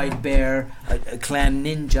be nice. White Bear clan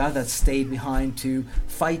ninja that stayed behind to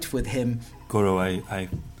fight with him. Goro, I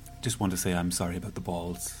just want to say I'm sorry about the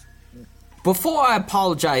balls. Before I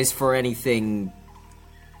apologize for anything,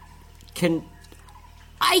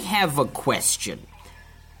 I have a question.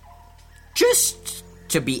 Just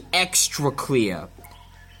to be extra clear,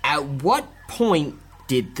 at what point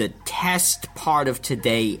did the test part of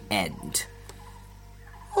today end?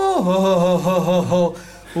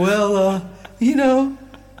 Well,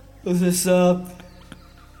 this,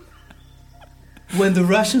 when the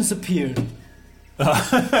Russians appeared.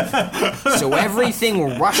 So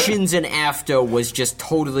everything Russians and after was just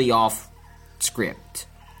totally off script.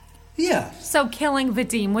 Yeah. So killing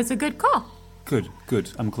Vadim was a good call. Good.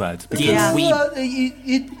 I'm glad. Because Yeah.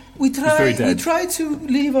 We very dead. try to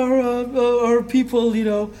leave our people,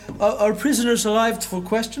 our prisoners alive for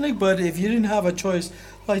questioning. But if you didn't have a choice,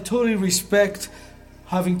 I totally respect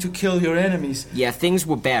having to kill your enemies. Yeah, things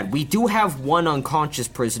were bad. We do have one unconscious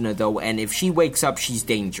prisoner, though, and if she wakes up, she's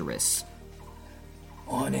dangerous.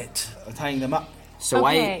 On it, tying them up. So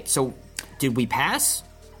Okay. So, did we pass?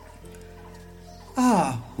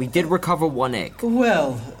 Ah, We did recover one egg.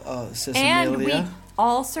 well, says And Amelia. we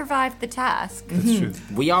all survived the task. that's true.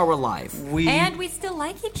 We are alive. And we still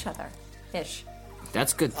like each other. Ish.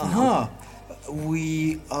 That's good to know.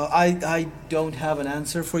 I don't have an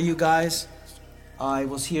answer for you guys. I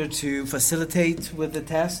was here to facilitate with the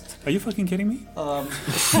test. Are you fucking kidding me? Well, what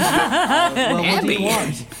do Abby. you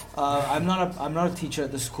want? I'm not a teacher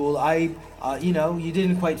at the school. You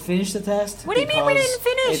didn't quite finish the test. What do you mean we because didn't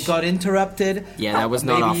finish? It got interrupted. Yeah, that was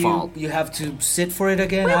not our Maybe fault. You have to sit for it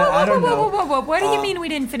again. Wait, I don't know. whoa. What do you mean we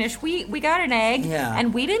didn't finish? We got an egg, Yeah.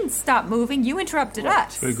 and we didn't stop moving. You interrupted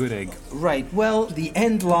us. Very good egg. Right. Well, the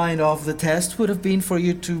end line of the test would have been for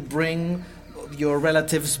you to bring your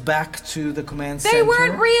relatives back to the command center. They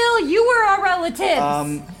weren't real. You were our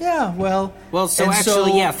relatives. Yeah, well... Well, so and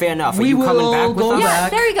actually, yeah, fair enough. Are we you will coming back all with go us? Yeah,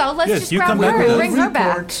 back. there you go. Let's Yes, just you grab come back her with and us. bring her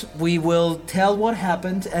back. report. We will tell what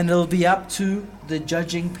happened, and it'll be up to the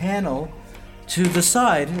judging panel to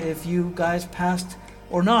decide if you guys passed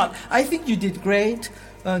or not. I think you did great.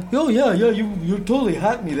 You totally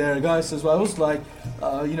hacked me there, guys. As well. I was like,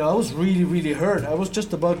 I was really, really hurt. I was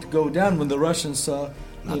just about to go down when the Russians,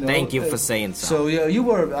 Thank you for saying so. So you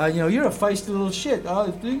were, you're a feisty little shit.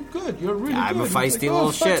 Good, you're really I'm good. a feisty Like,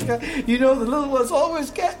 little shit. The little ones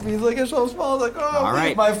always get me. Like, it's so small. Like, All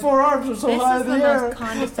right. my forearms are so This high is in the the air. most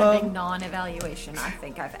condescending non-evaluation I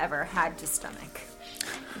think I've ever had to stomach.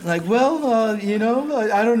 Like, I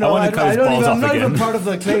don't know. I wanna cut his balls I'm off not even again. part of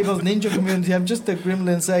the Clayville Ninja community. I'm just the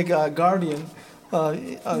Gremlin's Egg guardian.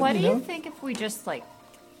 What do you think if we just,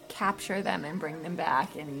 capture them and bring them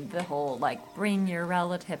back and the whole, bring your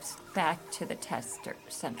relatives back to the test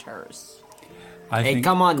centers? Hey,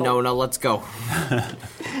 come on, Nona, let's go.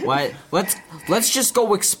 What? Let's just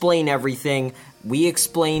go explain everything. We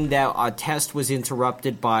explained that our test was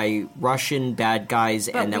interrupted by Russian bad guys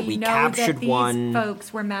But and that we know captured that these one.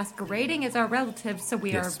 folks were masquerading as our relatives, so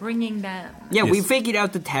we Yes. are bringing them. Yeah, we Yes. figured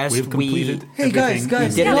out the test. We've completed Hey guys, everything.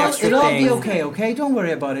 We did an extra it'll all thing. be okay, okay? Don't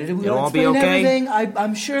worry about it. We'll all be explain okay? everything.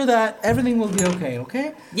 I'm sure that everything will be okay,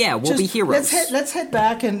 okay? Yeah, we'll be heroes. Let's head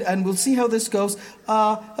back and we'll see how this goes.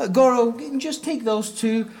 Goro, just take those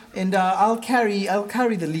two, and I'll carry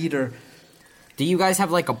the leader. Do you guys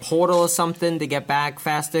have a portal or something to get back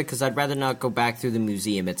faster? Because I'd rather not go back through the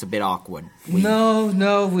museum. It's a bit awkward. No,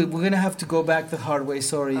 we're gonna have to go back the hard way.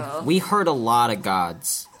 Sorry. We heard a lot of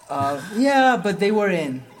gods. Yeah, but they were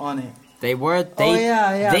in on it. They were.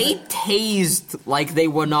 yeah. They tased like they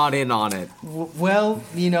were not in on it. Well,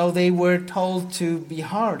 they were told to be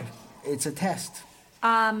hard. It's a test.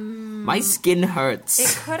 My skin hurts.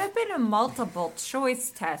 It could have been a multiple choice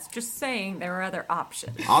test. Just saying, there were other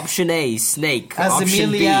options. Option A, snake. As Option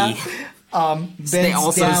Amelia B, bends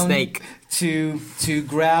also down snake. to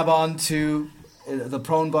grab onto the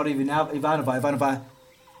prone body of Ivanova. Ivanova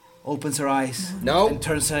opens her eyes No. and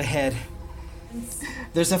turns her head.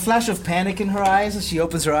 There's a flash of panic in her eyes as she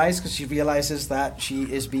opens her eyes because she realizes that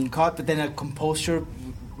she is being caught, but then a composure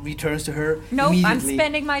returns to her Nope, I'm immediately.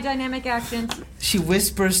 spending my dynamic action. She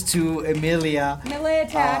whispers to Amelia, Melee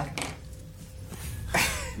attack.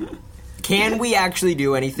 Can we actually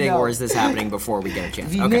do anything, No. or is this happening before we get a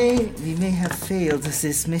chance? we Okay. may have failed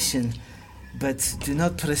this mission, but do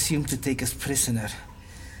not presume to take us prisoner.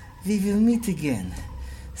 We will meet again.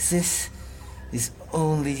 This is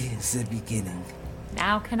only the beginning.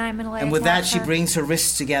 Now can I melee And with that, attack she her? brings her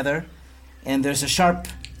wrists together, and there's a sharp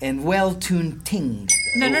and well-tuned ting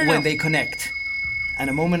No. when they connect. And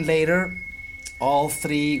a moment later, all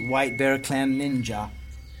three White Bear Clan ninja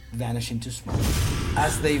vanish into smoke.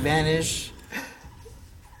 As they vanish...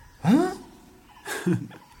 Huh?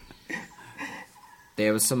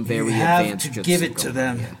 There was some You very have advanced to give jutsu it to going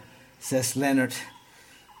them, on here. says Leonard.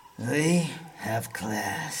 They have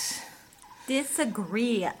class.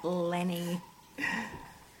 Disagree, Lenny.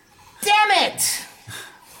 Damn it!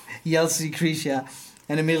 Yells Lucretia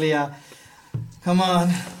and Amelia. Come on,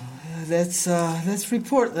 let's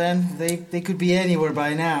report then. They could be anywhere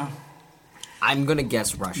by now. I'm gonna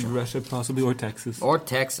guess Russia. Russia, possibly, or Texas. Or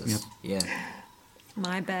Texas. Yeah.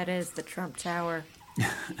 My bet is the Trump Tower.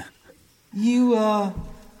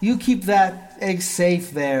 You keep that egg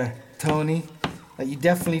safe there, Tony. You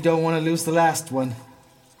definitely don't want to lose the last one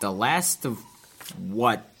The last of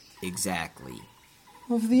what exactly?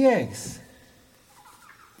 of the eggs.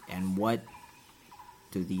 And what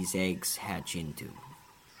do these eggs hatch into?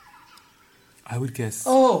 I would guess.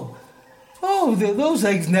 Those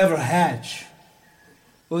eggs never hatch.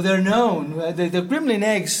 Well, they're known. The gremlin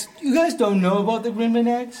eggs. You guys don't know about the gremlin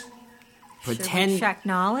eggs? Should we check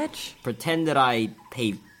knowledge? Pretend that I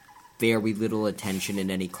pay very little attention in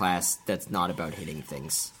any class that's not about hitting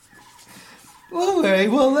things. Okay,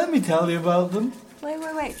 well, let me tell you about them.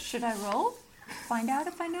 Wait. Should I roll? Find out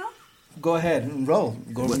if I know? Go ahead and roll.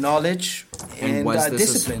 Go with knowledge and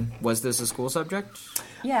discipline. Was this a school subject?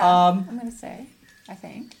 Yeah, I'm gonna say. I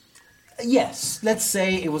think. Yes, let's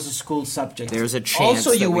say it was a school subject. There's a chance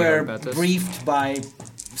Also, that you we heard were about this. briefed by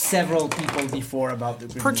several people before about the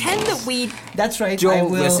gremlin Pretend eggs. that we That's right. don't I will.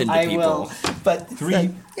 listen to I people. will. But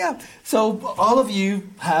yeah. So all of you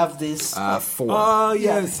have this. 4. Oh,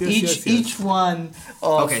 yes. Each one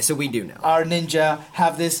of Okay, so we do know. our ninja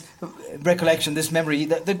have this recollection, this memory.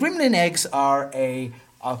 The gremlin eggs are a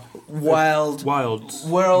world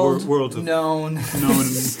world of known. known.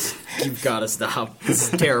 You've got to stop.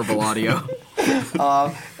 This is terrible audio.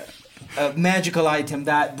 magical item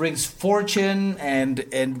that brings fortune and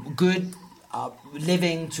good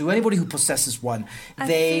living to anybody who possesses one. I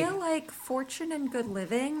feel like fortune and good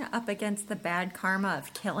living up against the bad karma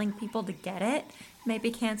of killing people to get it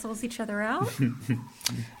maybe cancels each other out.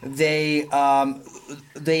 They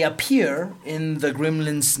appear in the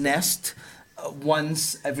gremlin's nest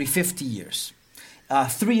once every 50 years.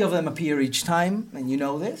 3 of them appear each time, and you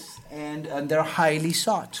know this, and they're highly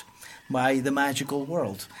sought by the magical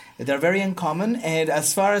world. They're very uncommon, and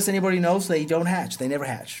as far as anybody knows, they don't hatch. They never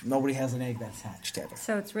hatch. Nobody has an egg that's hatched ever.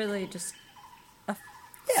 So it's really just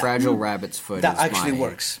Fragile rabbit's foot. That is actually my-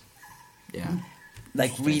 works. Yeah.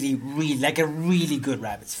 Like really, like a really good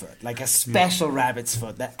rabbit's foot, like a special rabbit's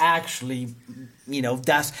foot that actually,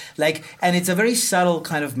 does and it's a very subtle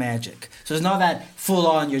kind of magic. So it's not that full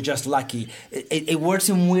on. You're just lucky. It works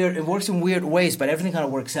in weird ways, but everything kind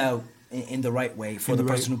of works out in the right way for the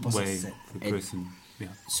person who possesses it. The person, yeah.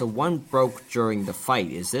 So one broke during the fight.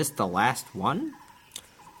 Is this the last one?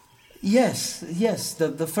 Yes.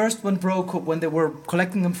 The first one broke when they were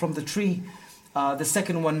collecting them from the tree. The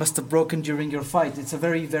second one must have broken during your fight. It's a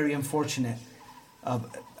very, very unfortunate.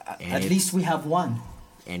 At least we have one.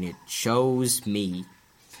 And it shows me.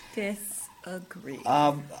 disagree.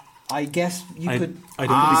 I guess you could. I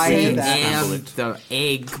don't I think we can am handle it. the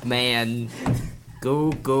Eggman.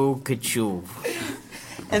 Go, go, Kachu.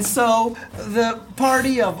 And so the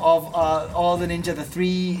party of all the ninja, the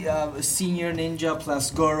 3 senior ninja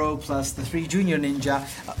plus Goro plus the 3 junior ninja,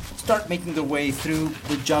 start making their way through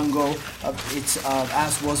the jungle. It's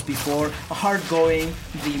as was before, hard going.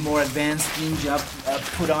 The more advanced ninja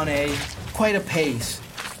put on quite a pace,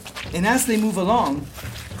 and as they move along,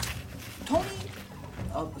 Tony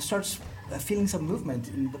starts feeling some movement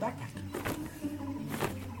in the backpack.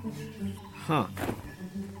 Huh.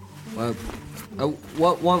 Well,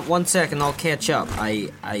 one second, I'll catch up. I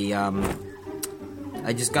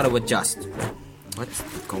just gotta adjust. What's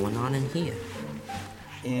going on in here?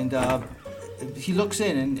 And he looks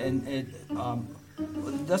in, and it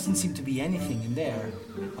doesn't seem to be anything in there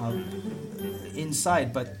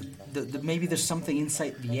inside, but maybe there's something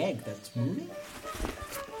inside the egg that's moving.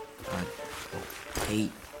 Hey,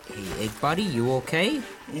 Egg Buddy, you okay?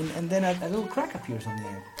 And then a little crack appears on the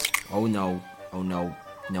egg. Oh no,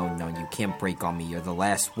 No, you can't break on me. You're the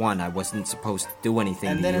last one. I wasn't supposed to do anything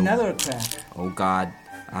And to then you. another crack. Oh, God.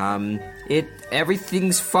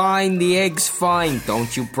 Everything's fine. The egg's fine.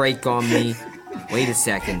 Don't you break on me. Wait a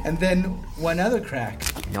second. And then one other crack.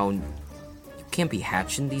 No, you can't be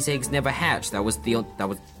hatching. These eggs never hatch. That was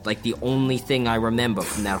like the only thing I remember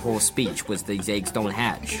from that whole speech was these eggs don't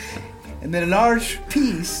hatch. And then a large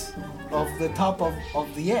piece of the top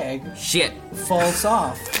of the egg Shit. falls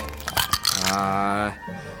off.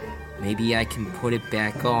 Maybe I can put it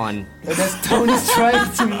back on. And as Tony's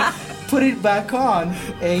trying to put it back on,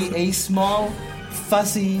 a small,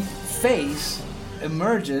 fuzzy face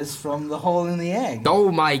emerges from the hole in the egg.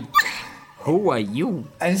 Oh my... Who are you?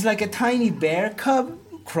 And it's like a tiny bear cub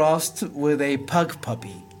crossed with a pug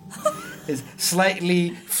puppy. His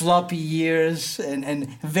slightly floppy ears and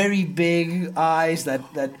very big eyes that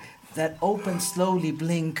open slowly,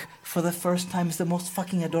 blink for the first time. Is the most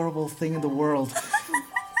fucking adorable thing in the world.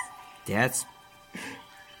 That's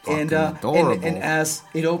And adorable. and as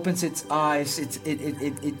it opens its eyes,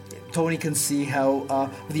 it Tony can see how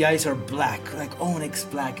the eyes are black, like onyx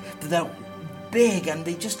black. They're big and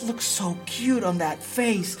they just look so cute on that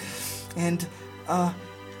face. And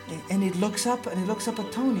it looks up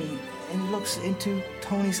at Tony and it looks into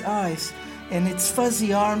Tony's eyes. And its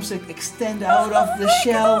fuzzy arms extend out of the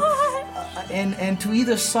shell and to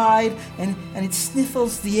either side, and it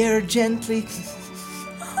sniffles the air gently.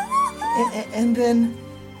 And then,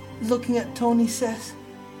 looking at Tony, says,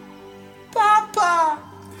 "Papa!"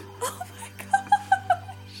 Oh my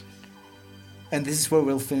gosh! And this is where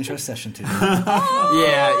we'll finish our session today.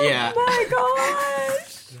 Yeah. Oh my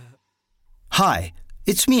gosh! Hi,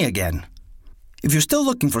 it's me again. If you're still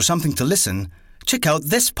looking for something to listen, check out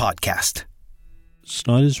this podcast.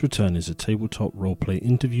 Snyder's Return is a tabletop roleplay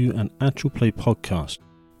interview and actual play podcast.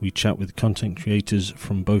 We chat with content creators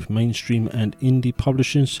from both mainstream and indie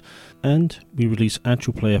publishers, and we release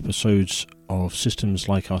actual play episodes of systems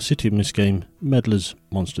like our City of Mist game, Meddlers,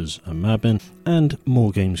 Monsters and Madmen, and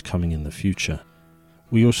more games coming in the future.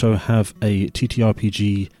 We also have a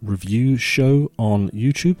TTRPG review show on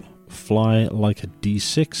YouTube, Fly Like a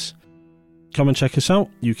D6. Come and check us out.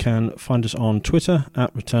 You can find us on Twitter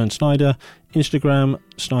at ReturnSnyder, Instagram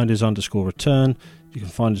Snyders_return. You can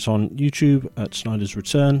find us on YouTube at Snyder's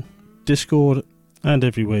Return, Discord, and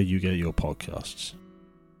everywhere you get your podcasts.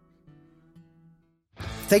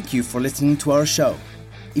 Thank you for listening to our show.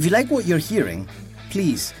 If you like what you're hearing,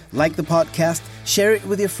 please like the podcast, share it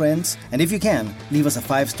with your friends, and if you can, leave us a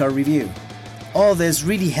 5-star review. All this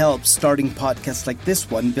really helps starting podcasts like this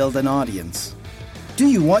one build an audience. Do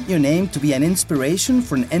you want your name to be an inspiration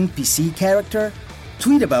for an NPC character?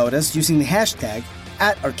 Tweet about us using the hashtag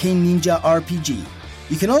 @ArcaneNinjaRPG.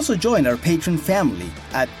 You can also join our Patreon family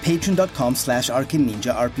at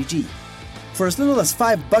patreon.com/ArcaneNinjaRPG. For as little as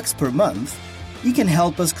 $5 per month, you can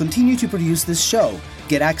help us continue to produce this show,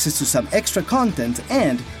 get access to some extra content,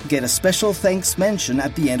 and get a special thanks mention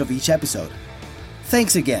at the end of each episode.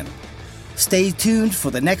 Thanks again. Stay tuned for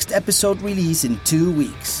the next episode release in 2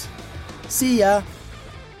 weeks. See ya!